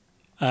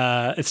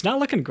 It's not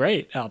looking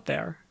great out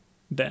there,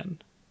 Ben.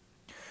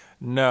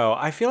 No,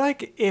 I feel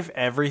like if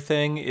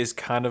everything is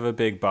kind of a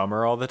big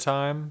bummer all the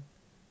time,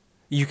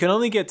 you can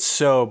only get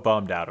so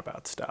bummed out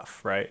about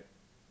stuff, right?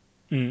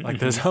 Mm-hmm. Like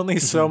there's only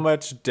so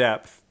much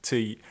depth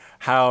to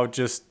how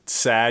just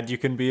sad you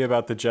can be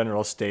about the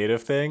general state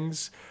of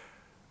things.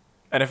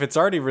 And if it's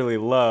already really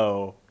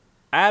low,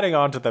 adding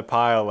onto the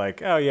pile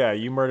like, oh yeah,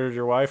 you murdered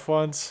your wife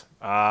once?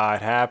 Ah,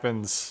 it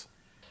happens.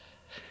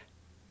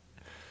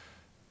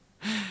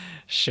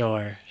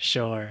 Sure,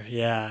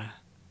 yeah.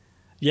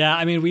 Yeah,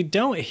 I mean, we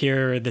don't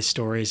hear the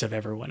stories of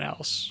everyone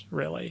else,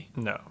 really.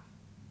 No.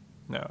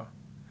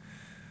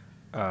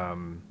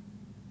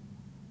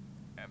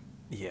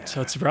 Yeah.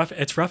 So it's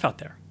rough out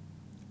there.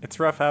 It's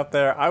rough out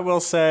there. I will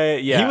say,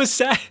 yeah. He was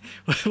sad.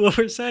 What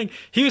we're saying,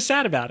 he was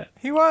sad about it.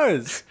 He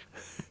was.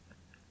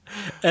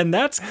 And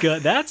that's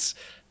good. That's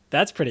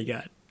pretty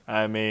good.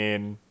 I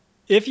mean,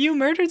 If you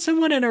murdered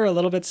someone and are a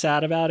little bit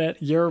sad about it,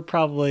 you're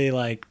probably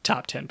like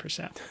top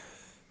 10%.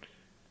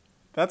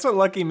 that's what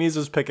Lucky Mies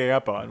was picking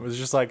up on. Was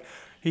just like,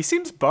 he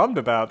seems bummed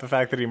about the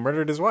fact that he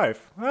murdered his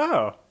wife.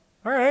 Oh,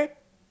 all right.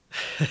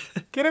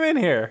 Get him in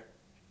here.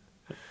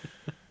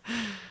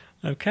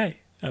 Okay.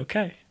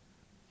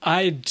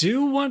 I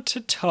do want to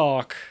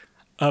talk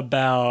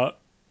about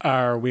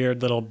our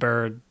weird little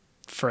bird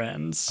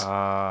friends.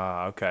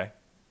 Ah, okay.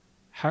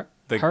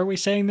 How are we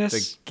saying The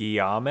this?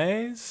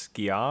 Guillames?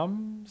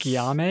 Guillaumes?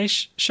 Guillaume?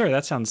 Sure,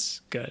 that sounds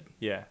good.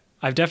 Yeah.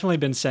 I've definitely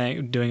been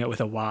doing it with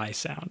a Y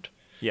sound.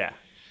 Yeah.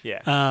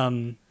 Yeah.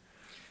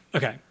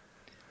 Okay.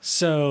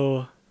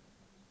 So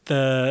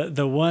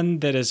the one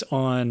that is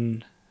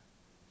on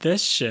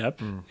this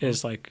ship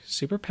is like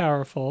super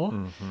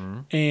powerful,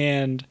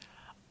 and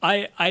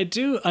I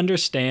do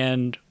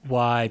understand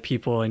why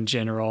people in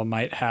general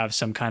might have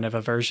some kind of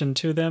aversion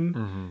to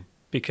them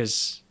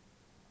because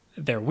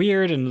they're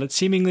weird and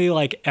seemingly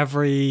like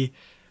everything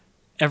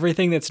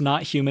that's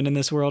not human in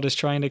this world is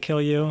trying to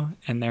kill you,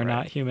 and they're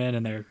not human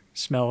and they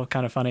smell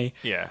kind of funny.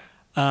 yeah.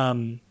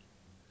 And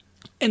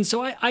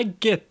so I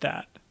get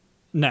that.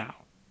 Now,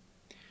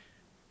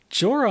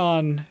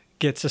 Joran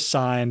gets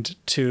assigned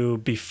to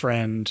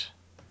befriend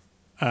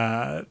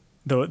the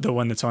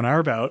one that's on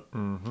our boat.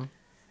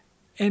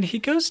 And he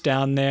goes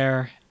down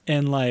there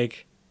and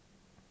like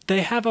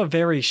they have a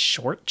very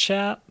short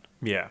chat,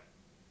 Yeah.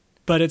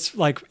 but it's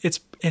like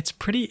it's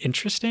pretty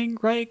interesting,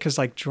 right? Because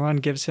like Joran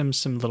gives him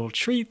some little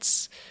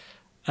treats.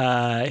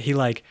 He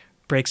like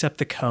breaks up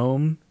the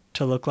comb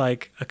to look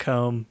like a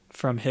comb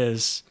from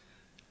his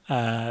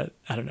I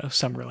don't know,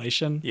 some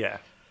relation. Yeah.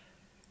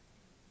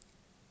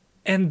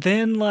 And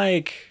then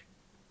like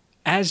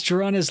as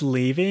Joran is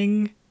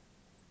leaving,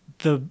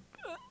 the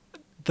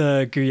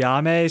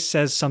Guillaume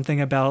says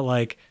something about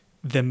like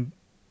them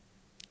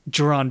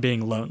Joran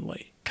being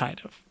lonely,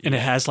 kind of. And it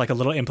has like a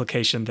little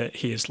implication that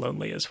he is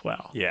lonely as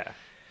well. Yeah.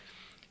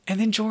 And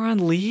then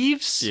Joran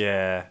leaves.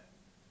 Yeah.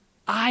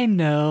 I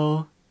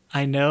know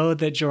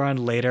that Joran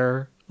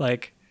later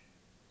like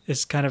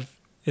is kind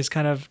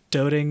of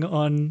doting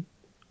on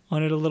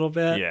it a little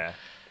bit. Yeah.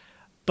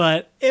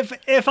 But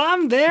if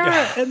I'm there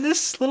and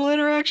this little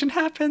interaction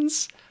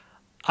happens,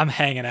 I'm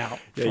hanging out.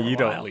 For Yeah, a you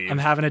don't while. leave. I'm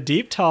having a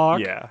deep talk.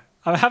 Yeah.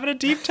 I'm having a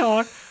deep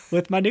talk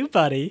with my new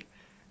buddy,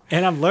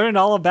 and I'm learning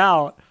all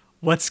about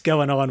what's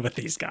going on with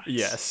these guys.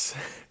 Yes.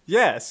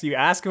 Yes. You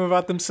ask them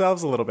about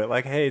themselves a little bit.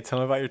 Like, hey, tell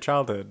me about your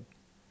childhood.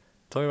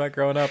 Tell me about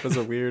growing up as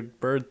a weird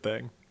bird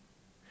thing.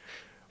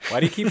 Why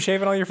do you keep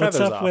shaving all your What's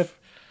feathers up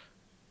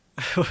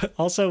off?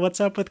 Also, what's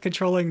up with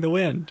controlling the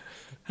wind?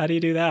 How do you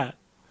do that?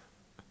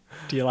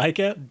 Do you like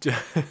it?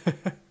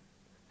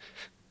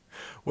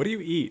 What do you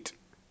eat?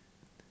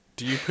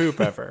 Do you poop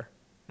ever?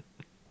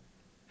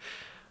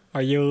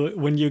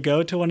 When you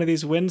go to one of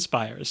these wind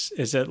spires,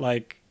 is it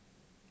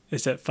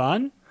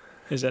fun?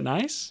 Is it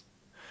nice?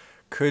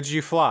 Could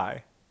you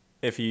fly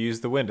if you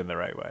use the wind in the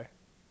right way?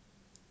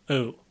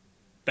 Ooh,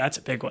 that's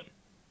a big one.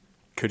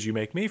 Could you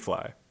make me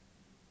fly?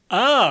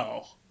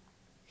 Oh.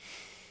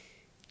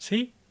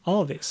 See?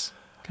 All of these.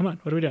 Come on,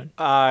 what are we doing?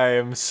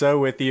 I'm so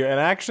with you. And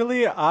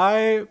actually,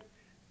 I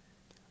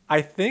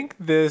think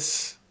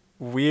this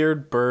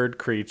weird bird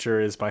creature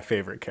is my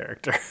favorite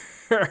character.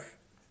 Oh,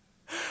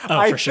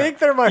 I for sure. think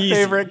they're my Easy.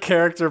 favorite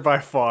character by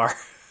far.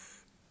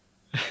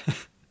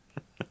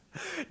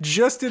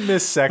 Just in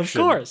this section.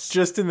 Of course.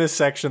 Just in this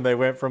section, they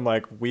went from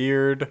like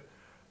weird,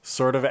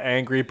 sort of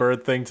angry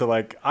bird thing to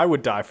like, I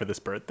would die for this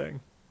bird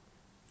thing.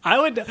 I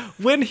would,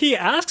 when he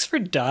asks for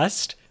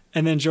dust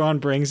and then Joran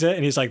brings it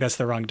and he's like, that's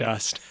the wrong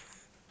dust.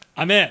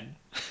 I'm in.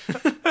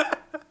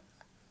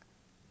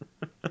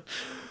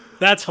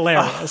 That's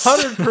hilarious.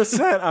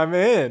 100% I'm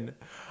in.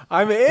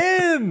 I'm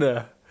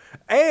in.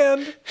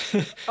 And,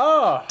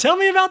 Tell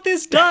me about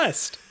this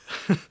dust.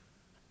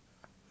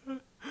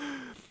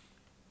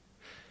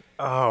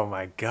 oh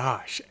my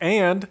gosh.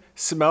 And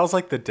smells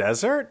like the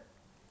desert?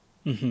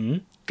 Got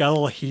a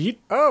little heat.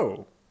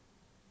 Oh.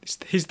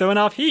 He's throwing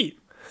off heat.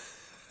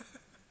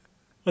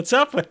 What's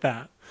up with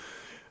that?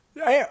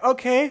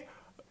 Okay.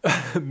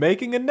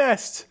 Making a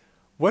nest.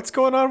 What's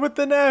going on with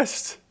the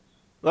nest?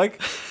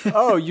 Like,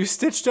 oh, you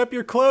stitched up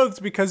your clothes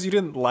because you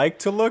didn't like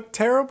to look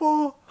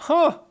terrible?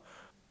 Huh.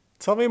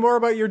 Tell me more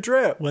about your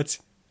drip.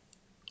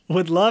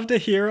 Would love to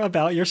hear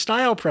about your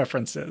style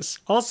preferences.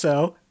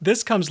 Also,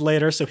 this comes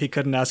later, so he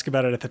couldn't ask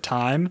about it at the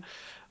time.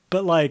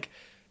 But like,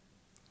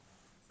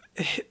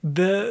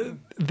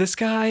 this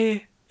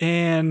guy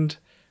and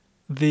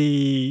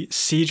the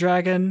sea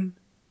dragon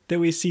that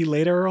we see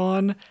later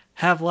on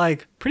have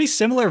like pretty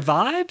similar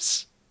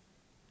vibes.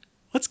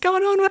 What's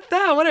going on with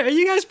that? Are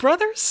you guys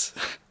brothers?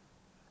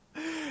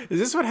 Is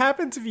this what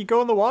happens if you go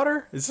in the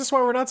water? Is this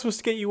why we're not supposed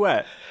to get you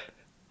wet?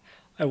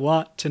 I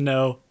want to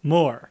know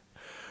more.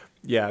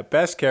 Yeah,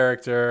 best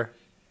character.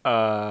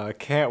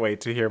 Can't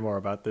wait to hear more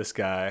about this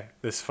guy,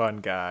 this fun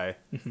guy.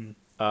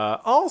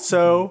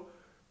 Also,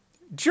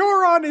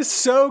 Joron is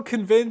so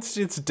convinced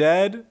it's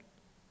dead.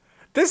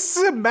 This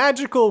is a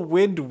magical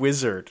wind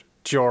wizard,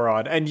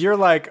 Joron, and you're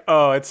like,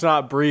 oh, it's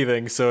not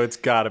breathing, so it's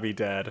gotta be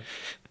dead.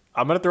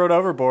 I'm gonna throw it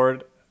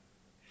overboard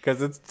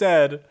because it's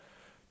dead.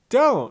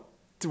 Don't.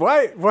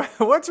 Why?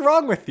 What's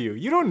wrong with you?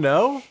 You don't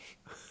know.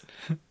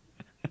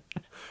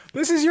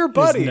 This is your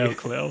buddy. No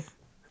clue.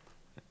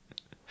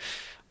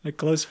 A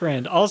close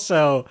friend.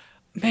 Also,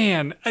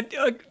 man,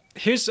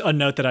 here's a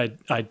note that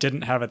I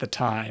didn't have at the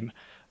time,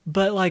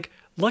 but like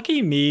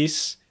Lucky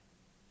Mies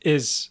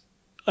is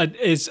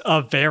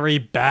a very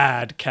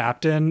bad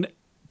captain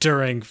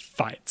during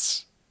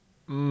fights.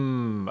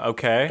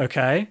 Okay.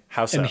 Okay.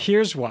 How so? And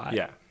here's why.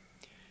 Yeah.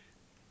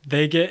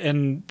 They get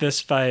in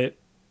this fight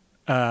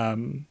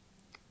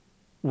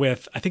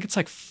with, I think it's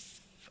like,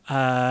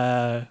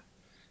 I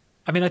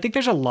think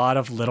there's a lot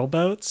of little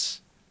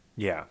boats.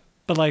 Yeah.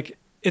 But like,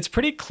 it's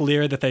pretty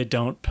clear that they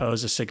don't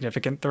pose a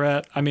significant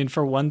threat. I mean,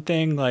 for one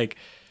thing, like,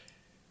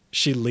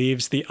 she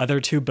leaves the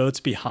other two boats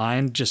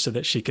behind just so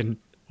that she can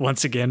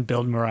once again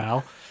build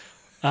morale.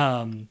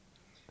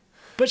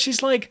 But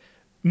she's like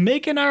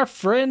making our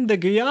friend the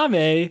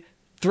Guillaume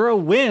throw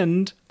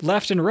wind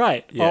left and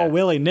right, all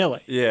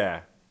willy-nilly.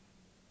 Yeah.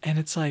 And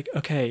it's like,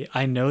 okay,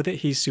 I know that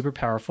he's super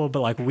powerful,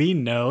 but like, we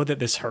know that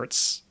this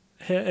hurts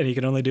him and he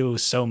can only do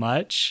so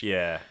much.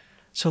 Yeah.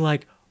 So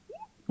like,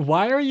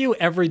 why are you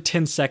every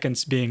 10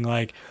 seconds being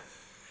like,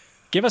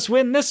 give us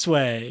wind this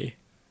way,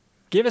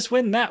 give us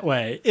wind that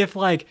way, if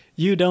like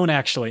you don't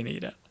actually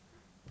need it?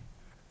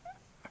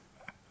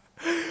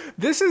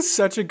 This is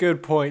such a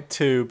good point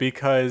too,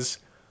 because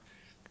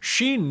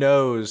she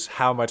knows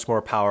how much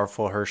more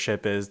powerful her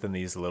ship is than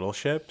these little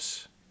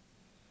ships,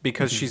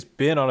 because she's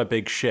been on a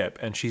big ship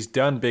and she's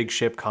done big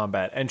ship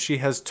combat, and she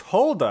has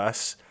told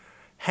us,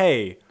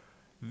 hey,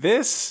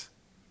 this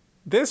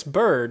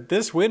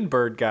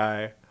windbird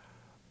guy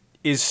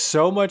is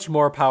so much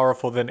more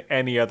powerful than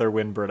any other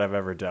windbird I've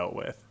ever dealt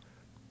with.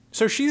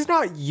 So she's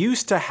not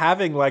used to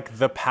having like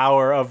the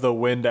power of the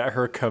wind at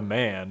her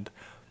command.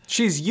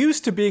 She's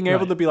used to being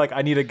able to be like,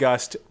 I need a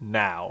gust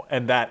now,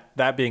 and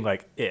that being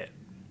like it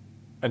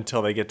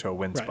until they get to a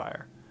wind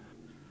spire.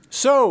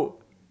 So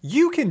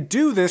you can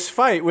do this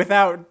fight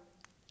without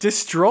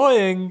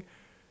destroying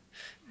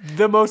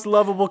the most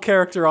lovable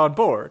character on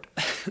board.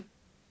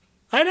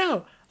 I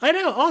know.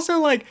 Also,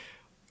 like,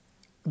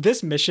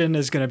 this mission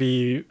is going to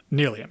be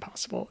nearly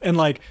impossible. And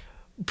like,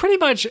 pretty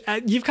much,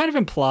 you've kind of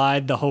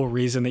implied the whole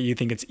reason that you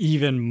think it's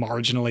even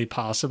marginally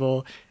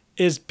possible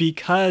is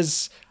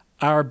because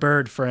our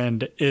bird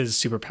friend is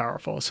super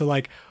powerful. So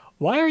like,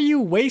 why are you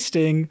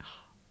wasting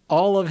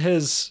all of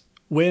his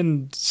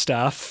wind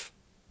stuff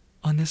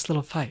on this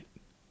little fight?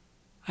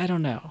 I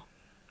don't know.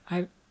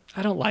 I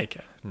don't like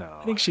it. No.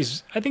 I think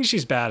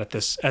she's bad at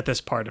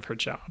this part of her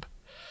job.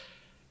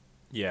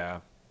 Yeah.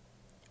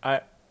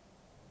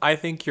 I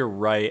think you're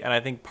right, and I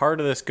think part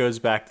of this goes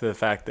back to the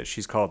fact that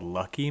she's called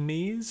Lucky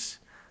Mies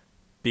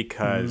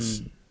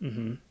because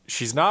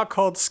she's not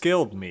called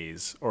Skilled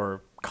Mies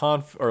or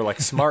like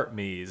Smart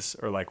Mies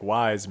or like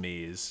Wise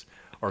Mies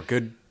or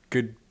good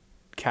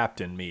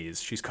Captain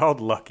Mies. She's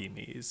called Lucky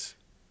Mies.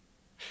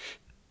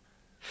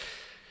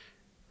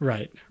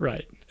 Right.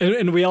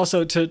 And we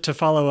also, to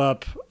follow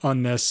up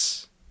on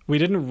this, we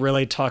didn't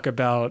really talk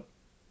about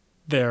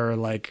their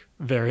like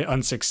very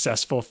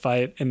unsuccessful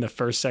fight in the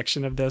first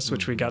section of this,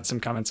 which we got some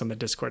comments on the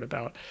Discord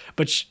about.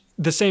 But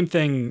the same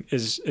thing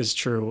is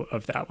true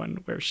of that one,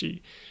 where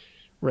she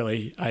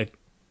really, I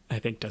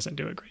think, doesn't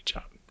do a great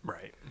job.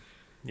 Right.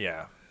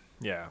 Yeah.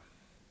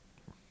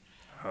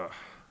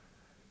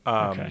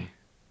 Okay.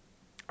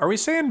 Are we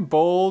saying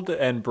bold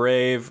and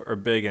brave or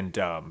big and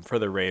dumb for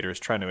the raiders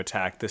trying to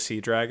attack the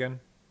sea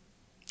dragon?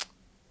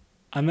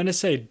 I'm going to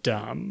say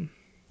dumb.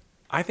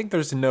 I think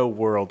there's no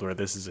world where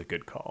this is a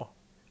good call.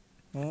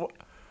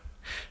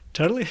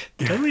 Totally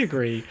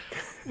agree.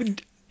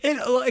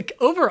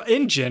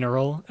 In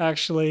general,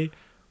 actually,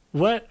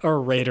 what are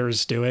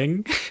raiders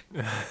doing?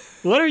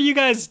 What are you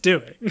guys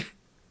doing?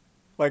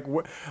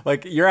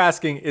 Like you're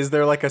asking, is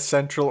there like a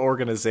central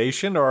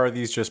organization, or are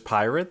these just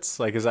pirates?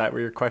 Like, is that what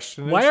your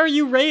question is? Why are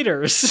you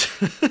raiders?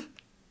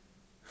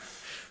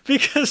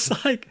 Because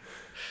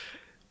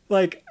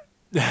like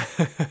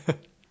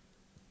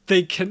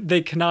they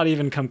cannot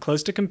even come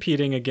close to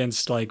competing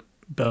against like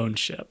bone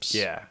ships.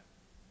 Yeah.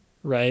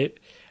 Right?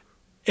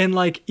 And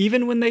like,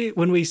 even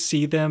when we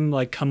see them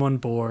like come on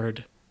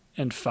board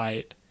and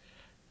fight,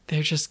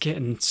 they're just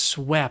getting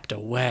swept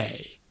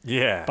away.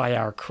 Yeah. By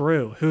our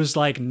crew, who's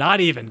like not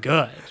even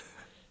good.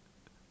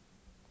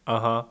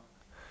 Uh-huh.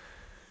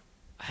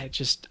 I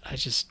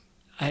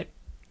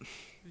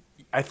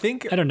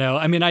think I don't know.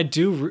 I mean, I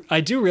do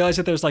realize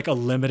that there's like a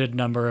limited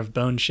number of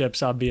bone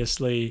ships,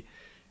 obviously,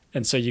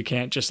 and so you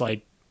can't just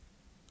like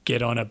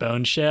get on a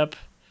bone ship.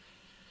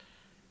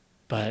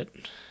 But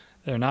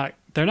they're not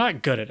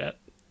good at it.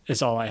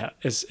 Is all I have.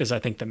 Is I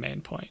think the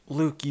main point.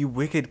 Luke, you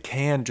wicked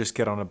can just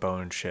get on a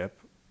bone ship.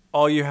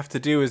 All you have to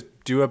do is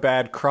do a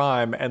bad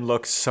crime and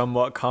look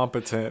somewhat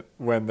competent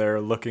when they're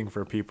looking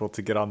for people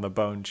to get on the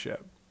bone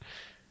ship.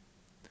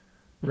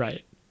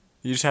 Right.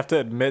 You just have to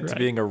admit to Right.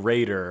 being a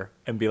raider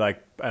and be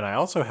like, and I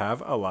also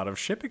have a lot of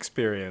ship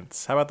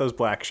experience. How about those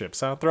black ships?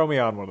 Huh? Throw me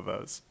on one of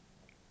those.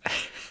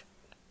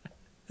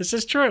 This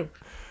is true.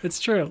 It's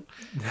true.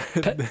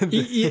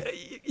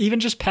 Even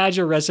just pad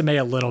your resume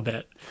a little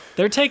bit.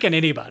 They're taking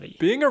anybody.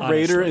 Being a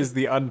raider honestly. is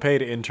the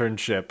unpaid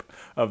internship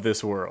of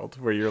this world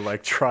where you're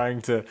like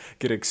trying to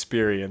get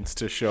experience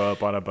to show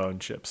up on a bone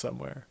ship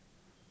somewhere.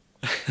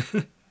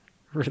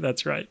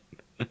 That's right.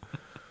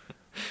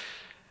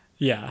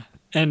 Yeah.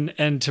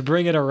 And to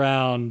bring it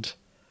around,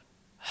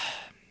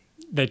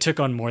 they took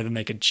on more than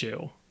they could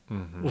chew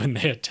when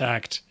they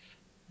attacked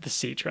the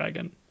sea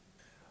dragon.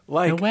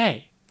 Like, No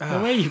way.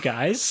 No way, you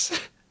guys.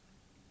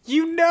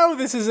 you know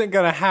this isn't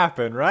going to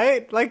happen,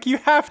 right? Like, you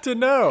have to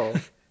know.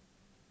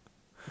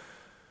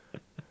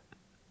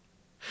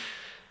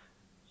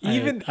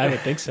 Even I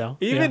would think so.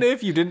 Even Yeah.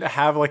 if you didn't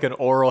have like an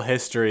oral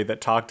history that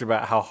talked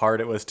about how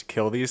hard it was to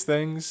kill these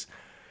things,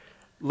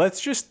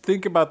 let's just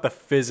think about the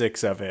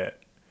physics of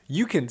it.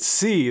 You can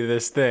see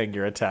this thing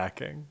you're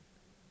attacking.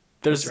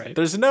 That's right.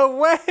 There's no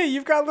way.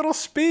 You've got little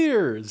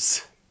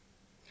spears.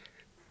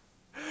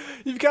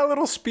 You've got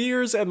little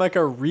spears and like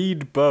a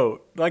reed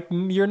boat. Like,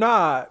 you're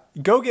not.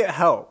 Go get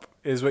help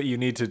is what you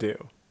need to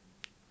do.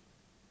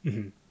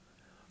 Mm-hmm.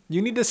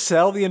 You need to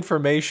sell the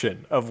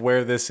information of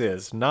where this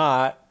is,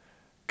 not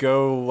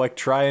go like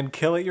try and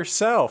kill it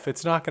yourself.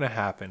 It's not going to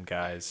happen,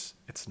 guys.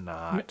 It's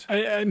not.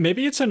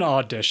 Maybe it's an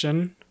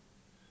audition.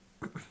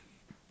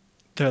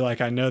 They're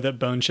like, I know that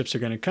bone ships are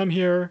going to come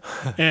here,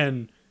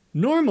 and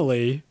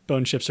normally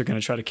bone ships are going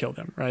to try to kill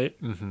them, right?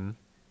 Mm-hmm.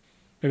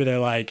 Maybe they're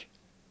like,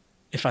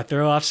 if I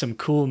throw off some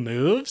cool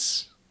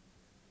moves,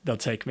 they'll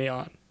take me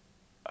on.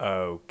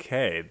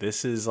 Okay,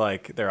 this is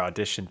like their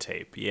audition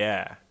tape.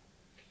 Yeah.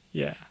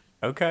 Yeah.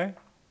 Okay.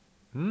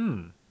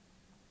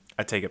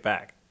 I take it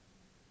back.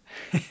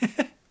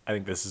 I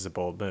think this is a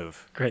bold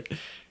move.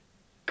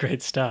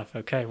 Great stuff.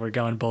 Okay, we're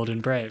going bold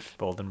and brave.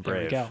 Bold and There we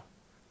brave. go.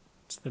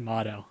 It's the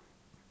motto.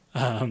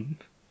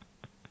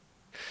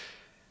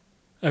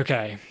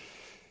 Okay.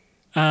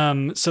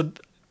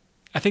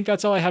 I think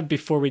that's all I have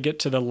before we get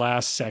to the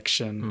last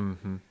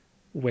section,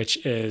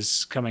 which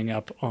is coming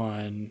up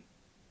on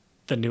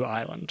the new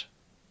island.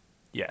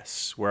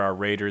 Yes, where our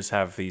raiders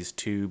have these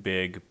two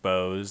big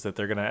bows that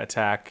they're going to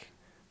attack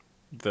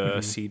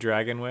the sea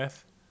dragon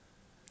with.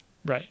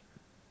 Right.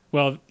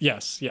 Well,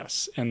 yes,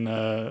 and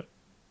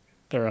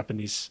they're up in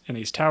these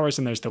towers,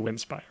 and there's the wind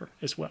spire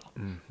as well.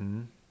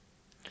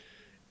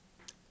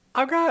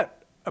 I've got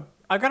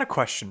a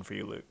question for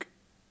you, Luke,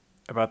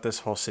 about this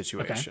whole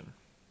situation.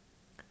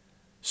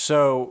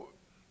 So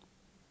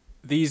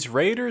these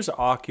raiders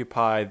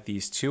occupy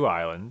these two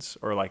islands,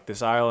 or like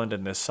this island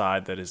and this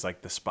side that is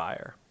like the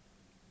spire.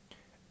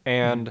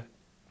 And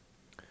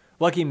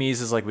Lucky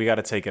Me's is like, we got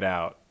to take it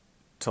out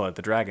to let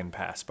the dragon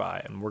pass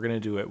by. And we're going to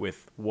do it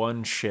with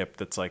one ship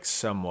that's like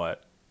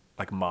somewhat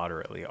like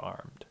moderately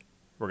armed.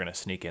 We're going to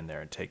sneak in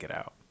there and take it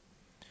out.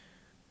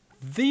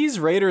 These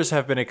raiders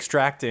have been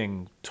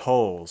extracting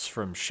tolls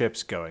from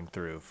ships going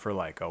through for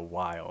like a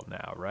while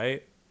now,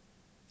 right?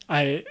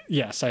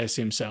 Yes, I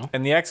assume so.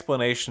 And the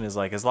explanation is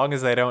like, as long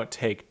as they don't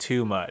take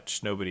too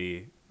much,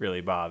 nobody really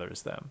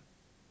bothers them.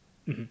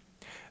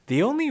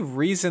 The only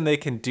reason they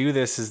can do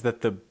this is that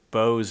the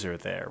bows are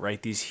there,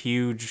 right? These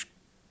huge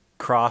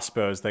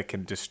crossbows that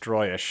can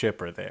destroy a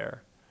ship are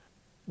there.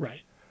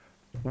 Right.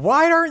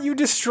 Why aren't you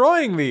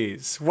destroying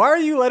these? Why are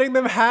you letting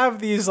them have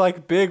these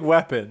like big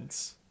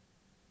weapons?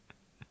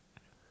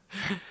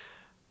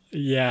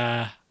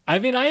 Yeah. I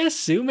mean, I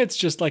assume it's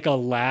just like a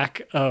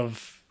lack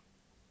of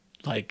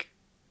like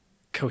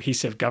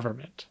cohesive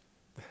government.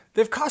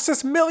 They've cost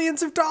us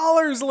millions of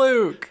dollars,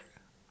 Luke.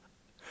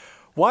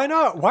 Why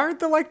not? Why aren't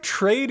they like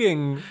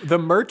trading, the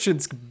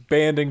merchants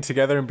banding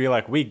together and be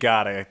like, we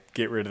gotta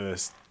get rid of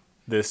this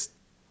this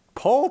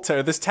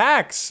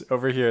tax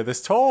over here,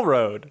 this toll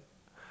road?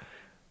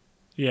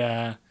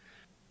 Yeah.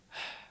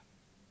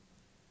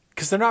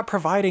 Because they're not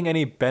providing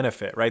any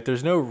benefit, right?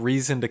 There's no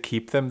reason to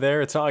keep them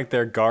there. It's not like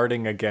they're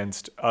guarding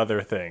against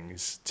other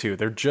things, too.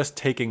 They're just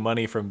taking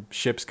money from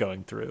ships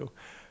going through.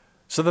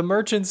 So the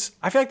merchants,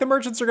 I feel like the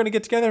merchants are going to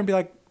get together and be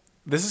like,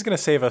 this is going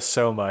to save us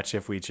so much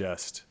if we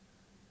just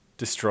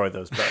destroy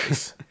those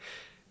bows.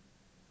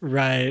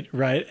 Right.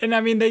 And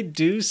I mean, they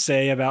do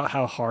say about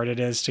how hard it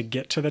is to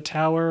get to the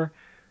tower,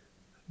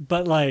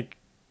 but like,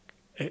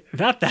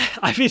 not that.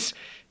 I mean,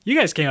 you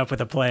guys came up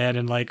with a plan,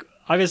 and like,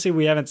 obviously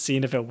we haven't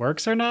seen if it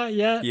works or not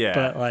yet. Yeah.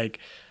 But like,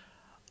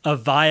 a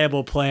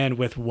viable plan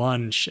with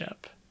one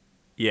ship,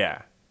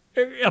 Yeah.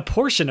 a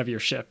portion of your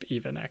ship,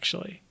 even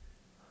actually.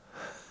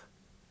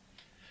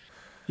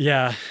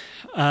 Yeah.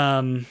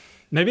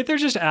 Maybe they're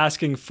just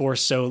asking for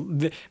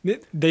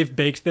they've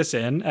baked this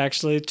in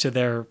actually to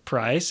their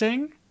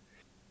pricing,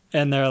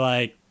 and they're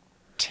like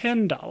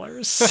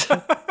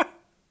 $10.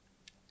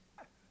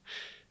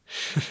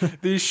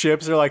 These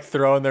ships are like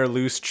throwing their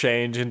loose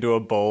change into a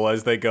bowl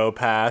as they go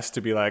past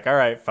to be like, all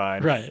right,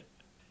 fine. Right.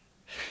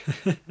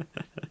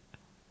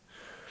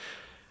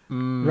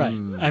 Right.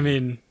 I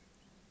mean,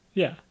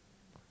 yeah.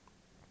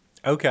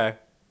 Okay.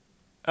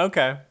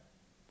 Okay.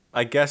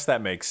 I guess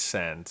that makes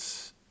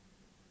sense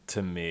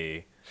to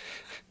me.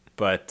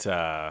 But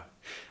or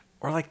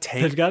like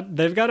They've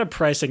got a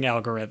pricing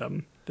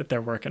algorithm that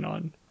they're working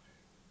on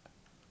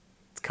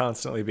it's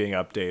constantly being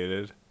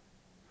updated.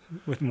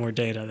 with more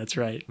data. That's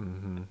right.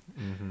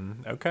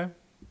 Okay.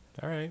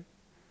 All right.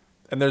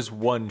 And there's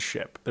one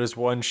ship. There's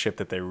one ship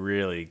that they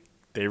really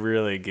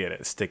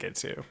stick it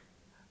to.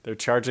 They're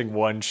charging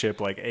one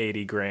ship like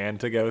 80 grand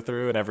to go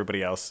through, and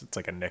everybody else it's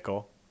like a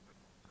nickel.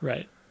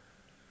 Right.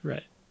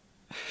 Right.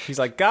 He's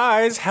like,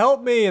 guys,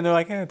 help me, and they're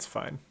like, it's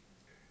fine.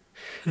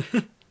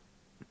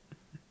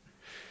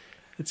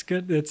 It's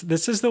good.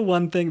 This is the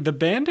one thing. The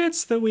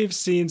bandits that we've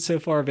seen so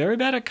far, very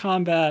bad at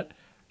combat,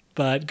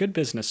 but good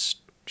business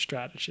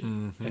strategy,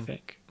 I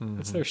think.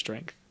 That's their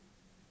strength.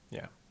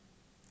 Yeah.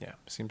 Yeah,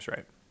 seems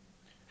right.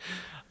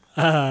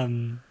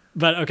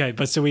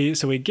 But so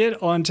we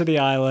get onto the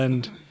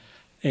island,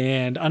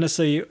 and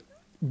honestly,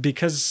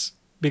 because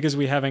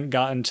we haven't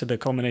gotten to the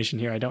culmination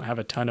here, I don't have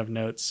a ton of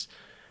notes.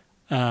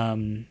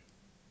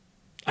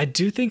 I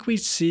do think we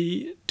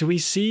see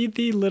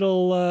the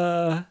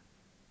little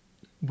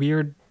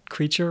weird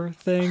creature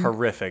thing?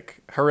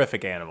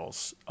 Horrific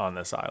animals on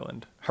this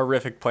island.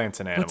 Horrific plants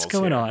and animals. What's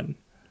going here. on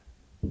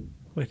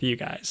with you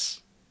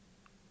guys?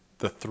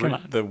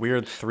 The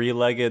weird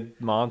three-legged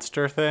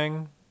monster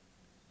thing.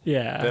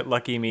 Yeah. That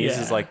Lucky Mies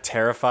is like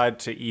terrified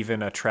to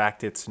even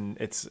attract its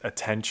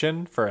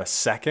attention for a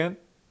second.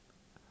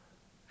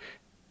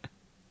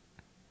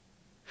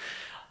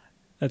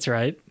 That's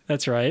right.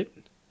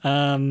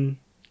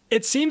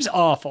 It seems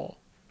awful.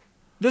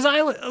 This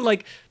island,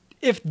 like,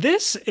 if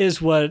this is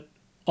what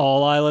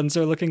all islands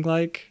are looking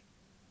like,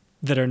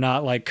 that are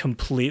not like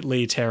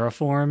completely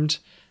terraformed,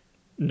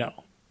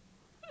 no,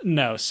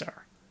 sir.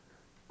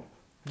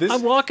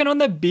 I'm walking on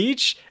the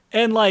beach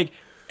and like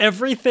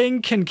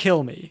everything can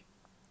kill me.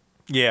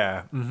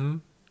 Yeah.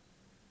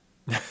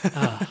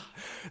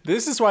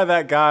 This is why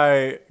that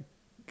guy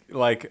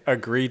like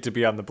agreed to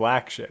be on the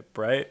black ship,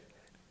 right?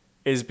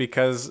 Is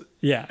because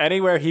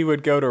anywhere he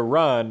would go to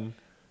run,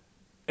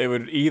 it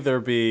would either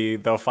be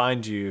they'll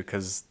find you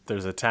because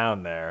there's a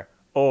town there,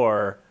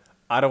 or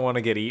I don't want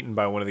to get eaten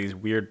by one of these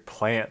weird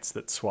plants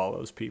that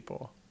swallows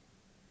people.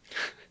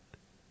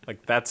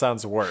 Like, that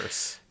sounds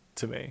worse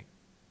to me.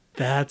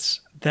 That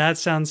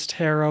sounds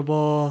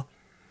terrible.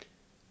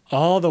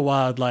 All the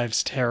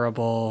wildlife's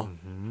terrible.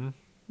 Mm-hmm.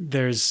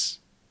 There's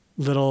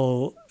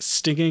little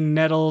stinging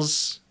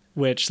nettles,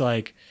 which,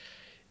 like,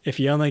 if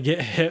you only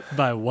get hit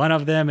by one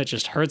of them, it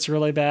just hurts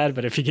really bad.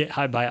 But if you get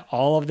hit by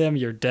all of them,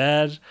 you're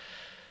dead.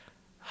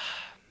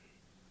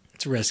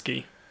 It's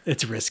risky.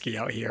 It's risky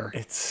out here.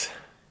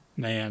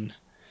 Man.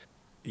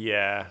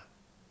 Yeah.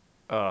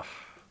 Ugh.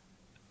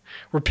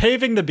 We're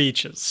paving the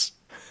beaches.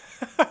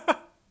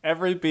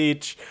 Every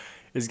beach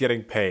is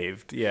getting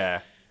paved.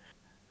 Yeah.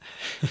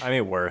 I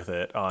mean, worth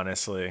it,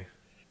 honestly.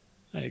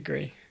 I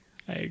agree.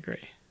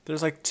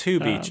 There's like 2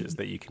 beaches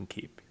that you can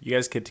keep. You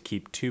guys get to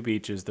keep 2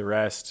 beaches. The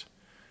rest,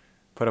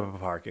 put up a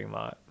parking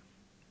lot.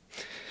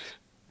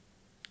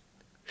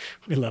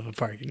 We love a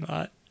parking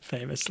lot,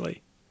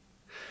 famously.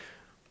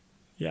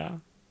 Yeah.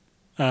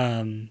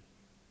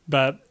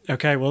 But,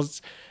 okay, well...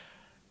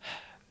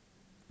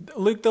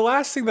 Luke, the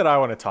last thing that I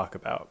want to talk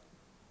about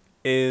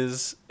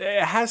is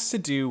it has to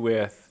do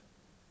with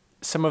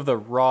some of the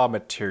raw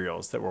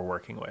materials that we're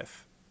working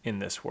with in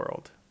this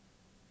world.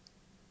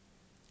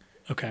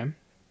 Okay.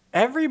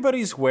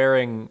 Everybody's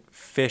wearing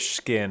fish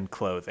skin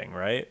clothing,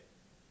 right?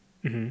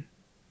 Mm-hmm.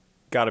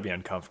 Gotta be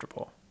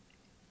uncomfortable.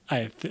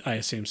 I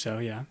assume so,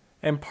 yeah.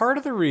 And part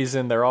of the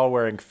reason they're all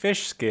wearing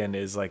fish skin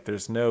is like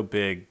there's no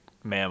big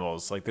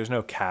mammals. Like there's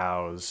no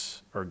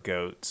cows or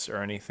goats or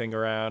anything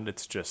around.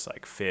 It's just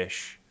like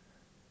fish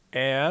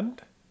and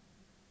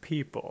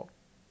people,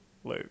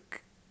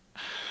 Luke.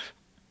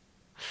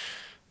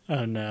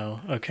 Oh no.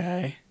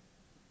 Okay.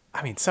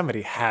 I mean,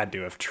 somebody had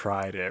to have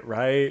tried it,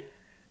 right?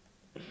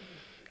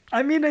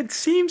 I mean, it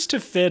seems to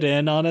fit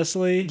in,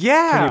 honestly.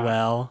 Yeah. Pretty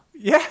well.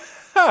 Yeah.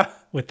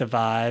 With the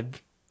vibe.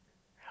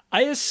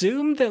 I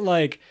assume that,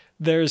 like,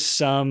 there's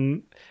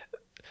some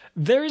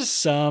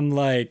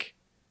like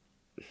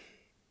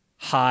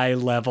high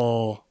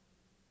level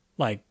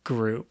like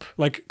group,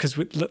 like, because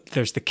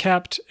there's the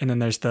kept and then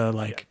there's the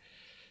like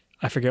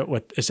I forget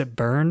what is it,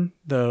 burn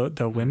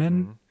the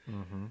women.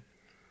 Mm-hmm.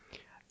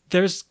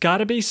 There's got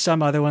to be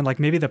some other one, like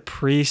maybe the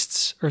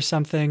priests or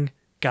something,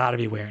 got to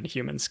be wearing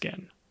human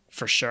skin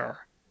for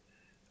sure.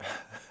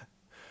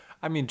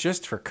 I mean,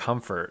 just for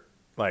comfort,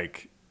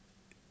 like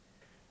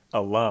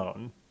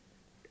alone.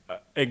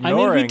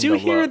 Ignoring we do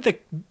hear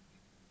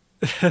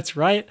that's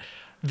right.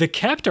 The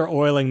kept are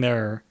oiling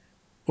their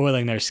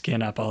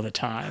skin up all the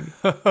time.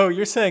 Oh,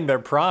 you're saying they're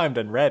primed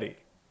and ready.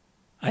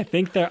 I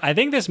think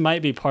this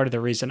might be part of the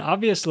reason.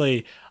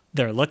 Obviously,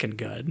 they're looking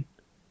good.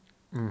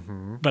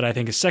 Mm-hmm. But I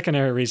think a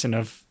secondary reason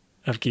of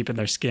keeping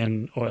their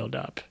skin oiled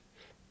up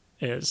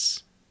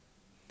is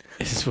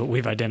what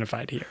we've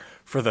identified here.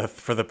 For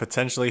the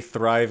potentially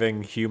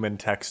thriving human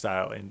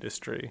textile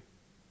industry.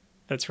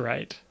 That's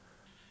right.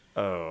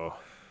 Oh.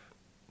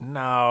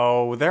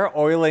 No, they're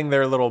oiling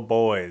their little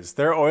boys.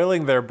 They're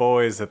oiling their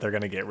boys that they're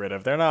going to get rid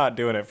of. They're not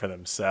doing it for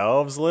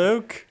themselves,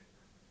 Luke.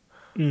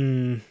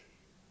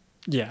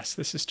 Yes,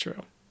 this is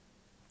true.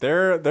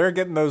 They're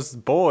getting those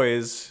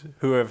boys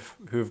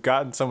who've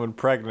gotten someone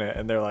pregnant,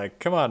 and they're like,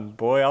 "Come on,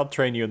 boy, I'll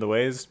train you in the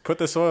ways. Put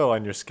this oil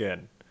on your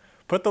skin.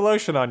 Put the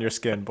lotion on your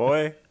skin,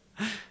 boy."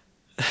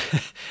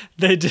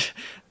 They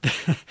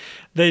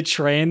they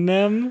train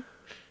them,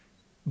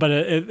 but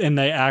and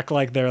they act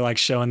like they're like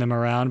showing them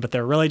around, but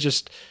they're really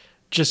just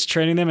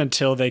training them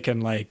until they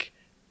can like,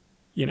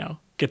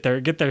 get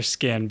their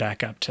skin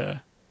back up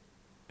to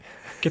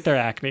get their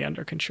acne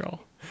under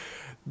control.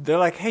 They're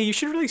like, "Hey, you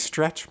should really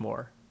stretch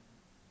more.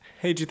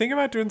 Hey, do you think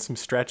about doing some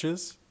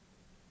stretches?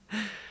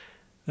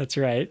 That's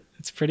right.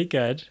 It's pretty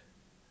good.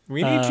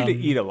 We need you to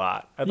eat a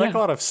lot. I'd like yeah.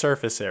 a lot of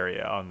surface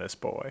area on this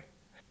boy."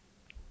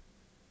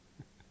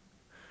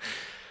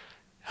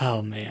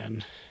 Oh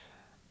man.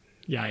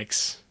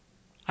 Yikes.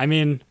 I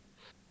mean,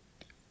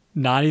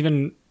 not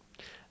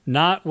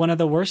one of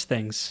the worst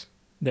things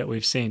that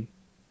we've seen,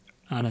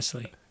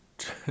 honestly.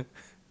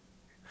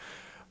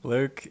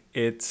 Luke,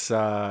 it's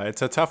a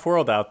tough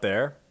world out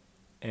there,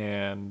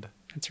 and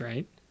That's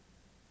right.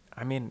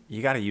 I mean,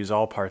 you got to use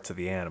all parts of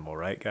the animal,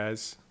 right,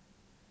 guys?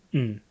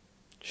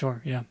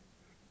 Sure, yeah.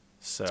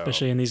 So,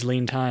 Especially in these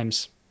lean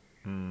times.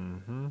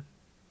 Mm-hmm.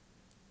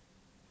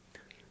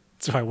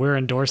 That's why we're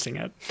endorsing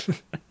it.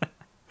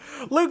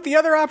 Luke, the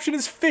other option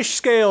is fish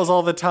scales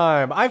all the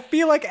time. I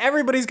feel like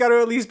everybody's got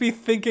to at least be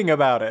thinking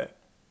about it.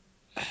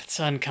 It's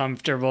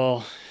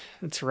uncomfortable.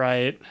 That's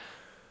right.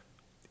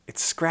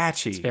 It's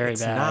scratchy. It's very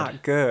bad.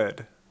 Not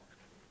good.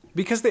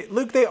 Because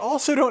they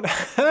also don't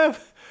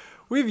have.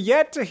 We've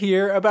yet to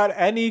hear about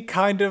any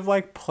kind of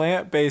like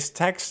plant-based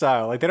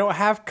textile. Like they don't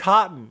have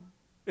cotton.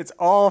 It's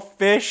all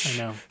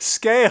fish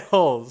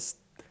scales.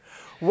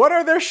 What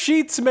are their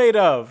sheets made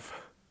of?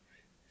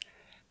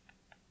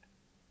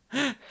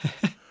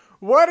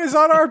 What is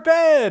on our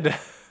bed?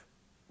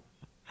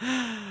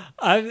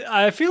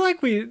 I feel like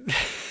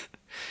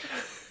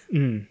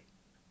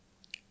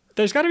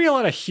there's got to be a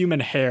lot of human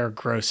hair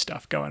gross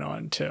stuff going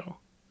on too.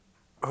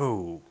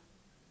 Oh.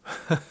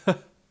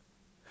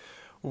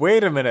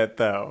 Wait a minute,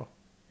 though.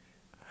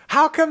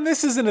 How come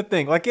this isn't a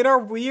thing? Like, in our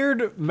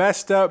weird,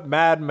 messed up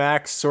Mad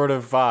Max sort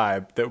of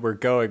vibe that we're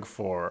going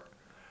for,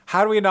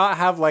 how do we not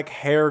have, like,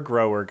 hair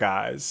grower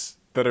guys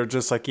that are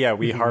just like, yeah,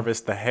 we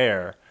harvest the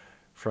hair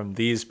from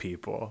these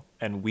people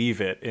and weave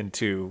it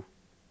into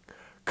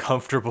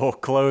comfortable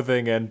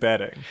clothing and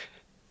bedding?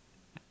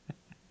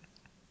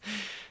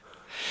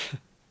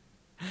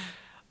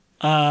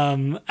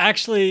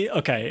 Actually,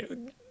 okay.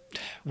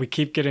 We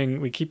keep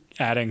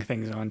adding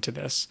things onto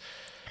this.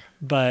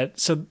 But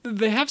so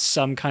they have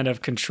some kind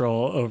of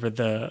control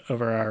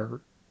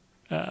over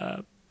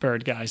our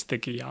bird guys, the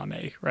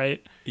Guillaume,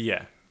 right?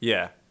 Yeah.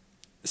 Yeah.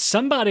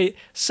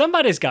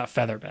 Somebody's got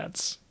feather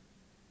beds.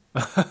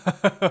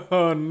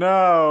 Oh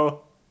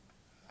no.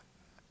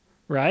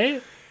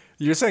 Right?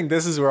 You're saying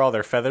this is where all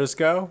their feathers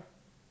go?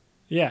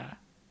 Yeah.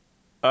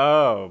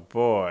 Oh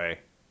boy.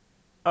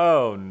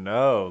 Oh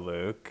no,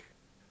 Luke.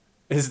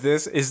 Is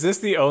this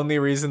the only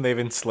reason they've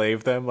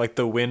enslaved them? Like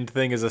the wind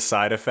thing is a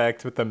side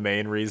effect, but the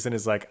main reason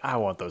is like, I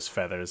want those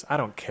feathers. I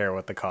don't care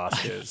what the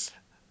cost is.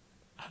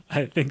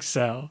 I think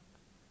so.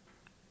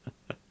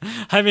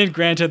 I mean,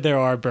 granted, there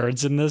are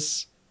birds in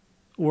this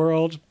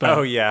world, but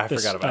oh yeah, I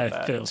forgot about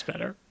that. Feels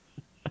better.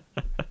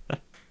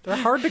 They're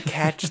hard to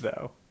catch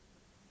though.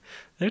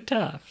 They're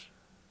tough.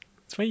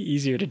 It's way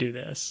easier to do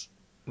this.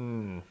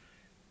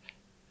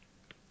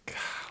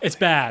 It's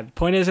bad.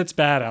 Point is, it's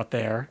bad out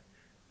there.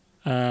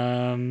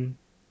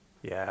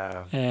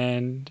 Yeah.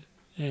 And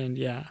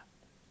yeah.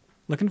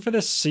 Looking for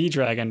this sea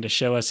dragon to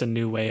show us a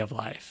new way of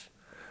life.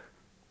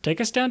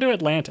 Take us down to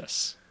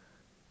Atlantis.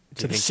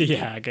 To the sea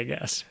hag, I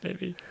guess,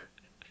 maybe.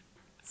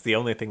 It's the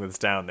only thing that's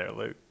down there,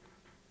 Luke.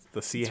 It's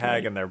the sea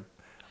hag right. and their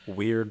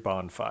weird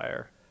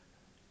bonfire.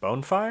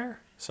 Bonefire?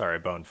 Sorry,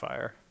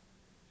 bonefire.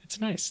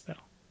 It's nice, though.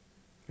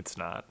 It's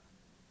not.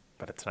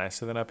 But it's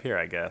nicer than up here,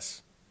 I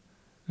guess.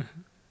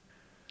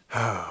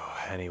 Oh,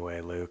 anyway,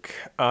 Luke.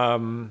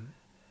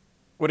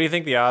 What do you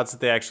think the odds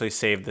that they actually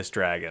saved this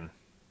dragon?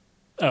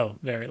 Oh,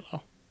 very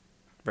low.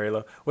 Very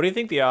low. What do you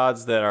think the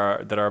odds that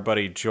our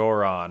buddy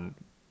Joran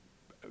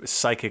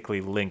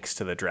psychically links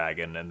to the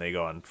dragon and they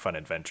go on fun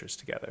adventures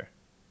together?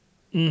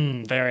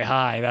 Very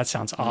high. That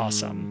sounds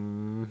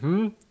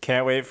awesome.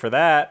 Can't wait for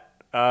that.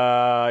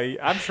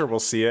 I'm sure we'll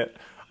see it.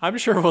 I'm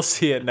sure we'll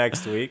see it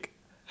next week.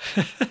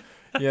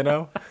 You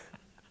know?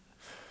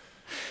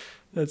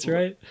 That's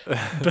right.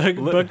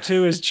 Book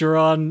 2 is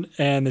Joran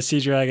and the sea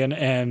dragon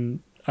and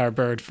our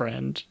bird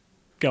friend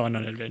going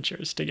on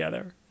adventures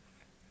together.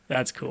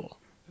 That's cool.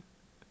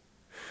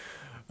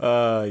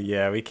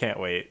 Yeah, we can't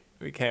wait.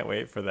 We can't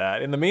wait for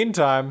that. In the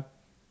meantime,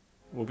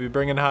 we'll be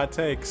bringing hot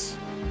takes.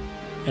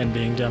 And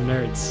being dumb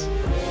nerds.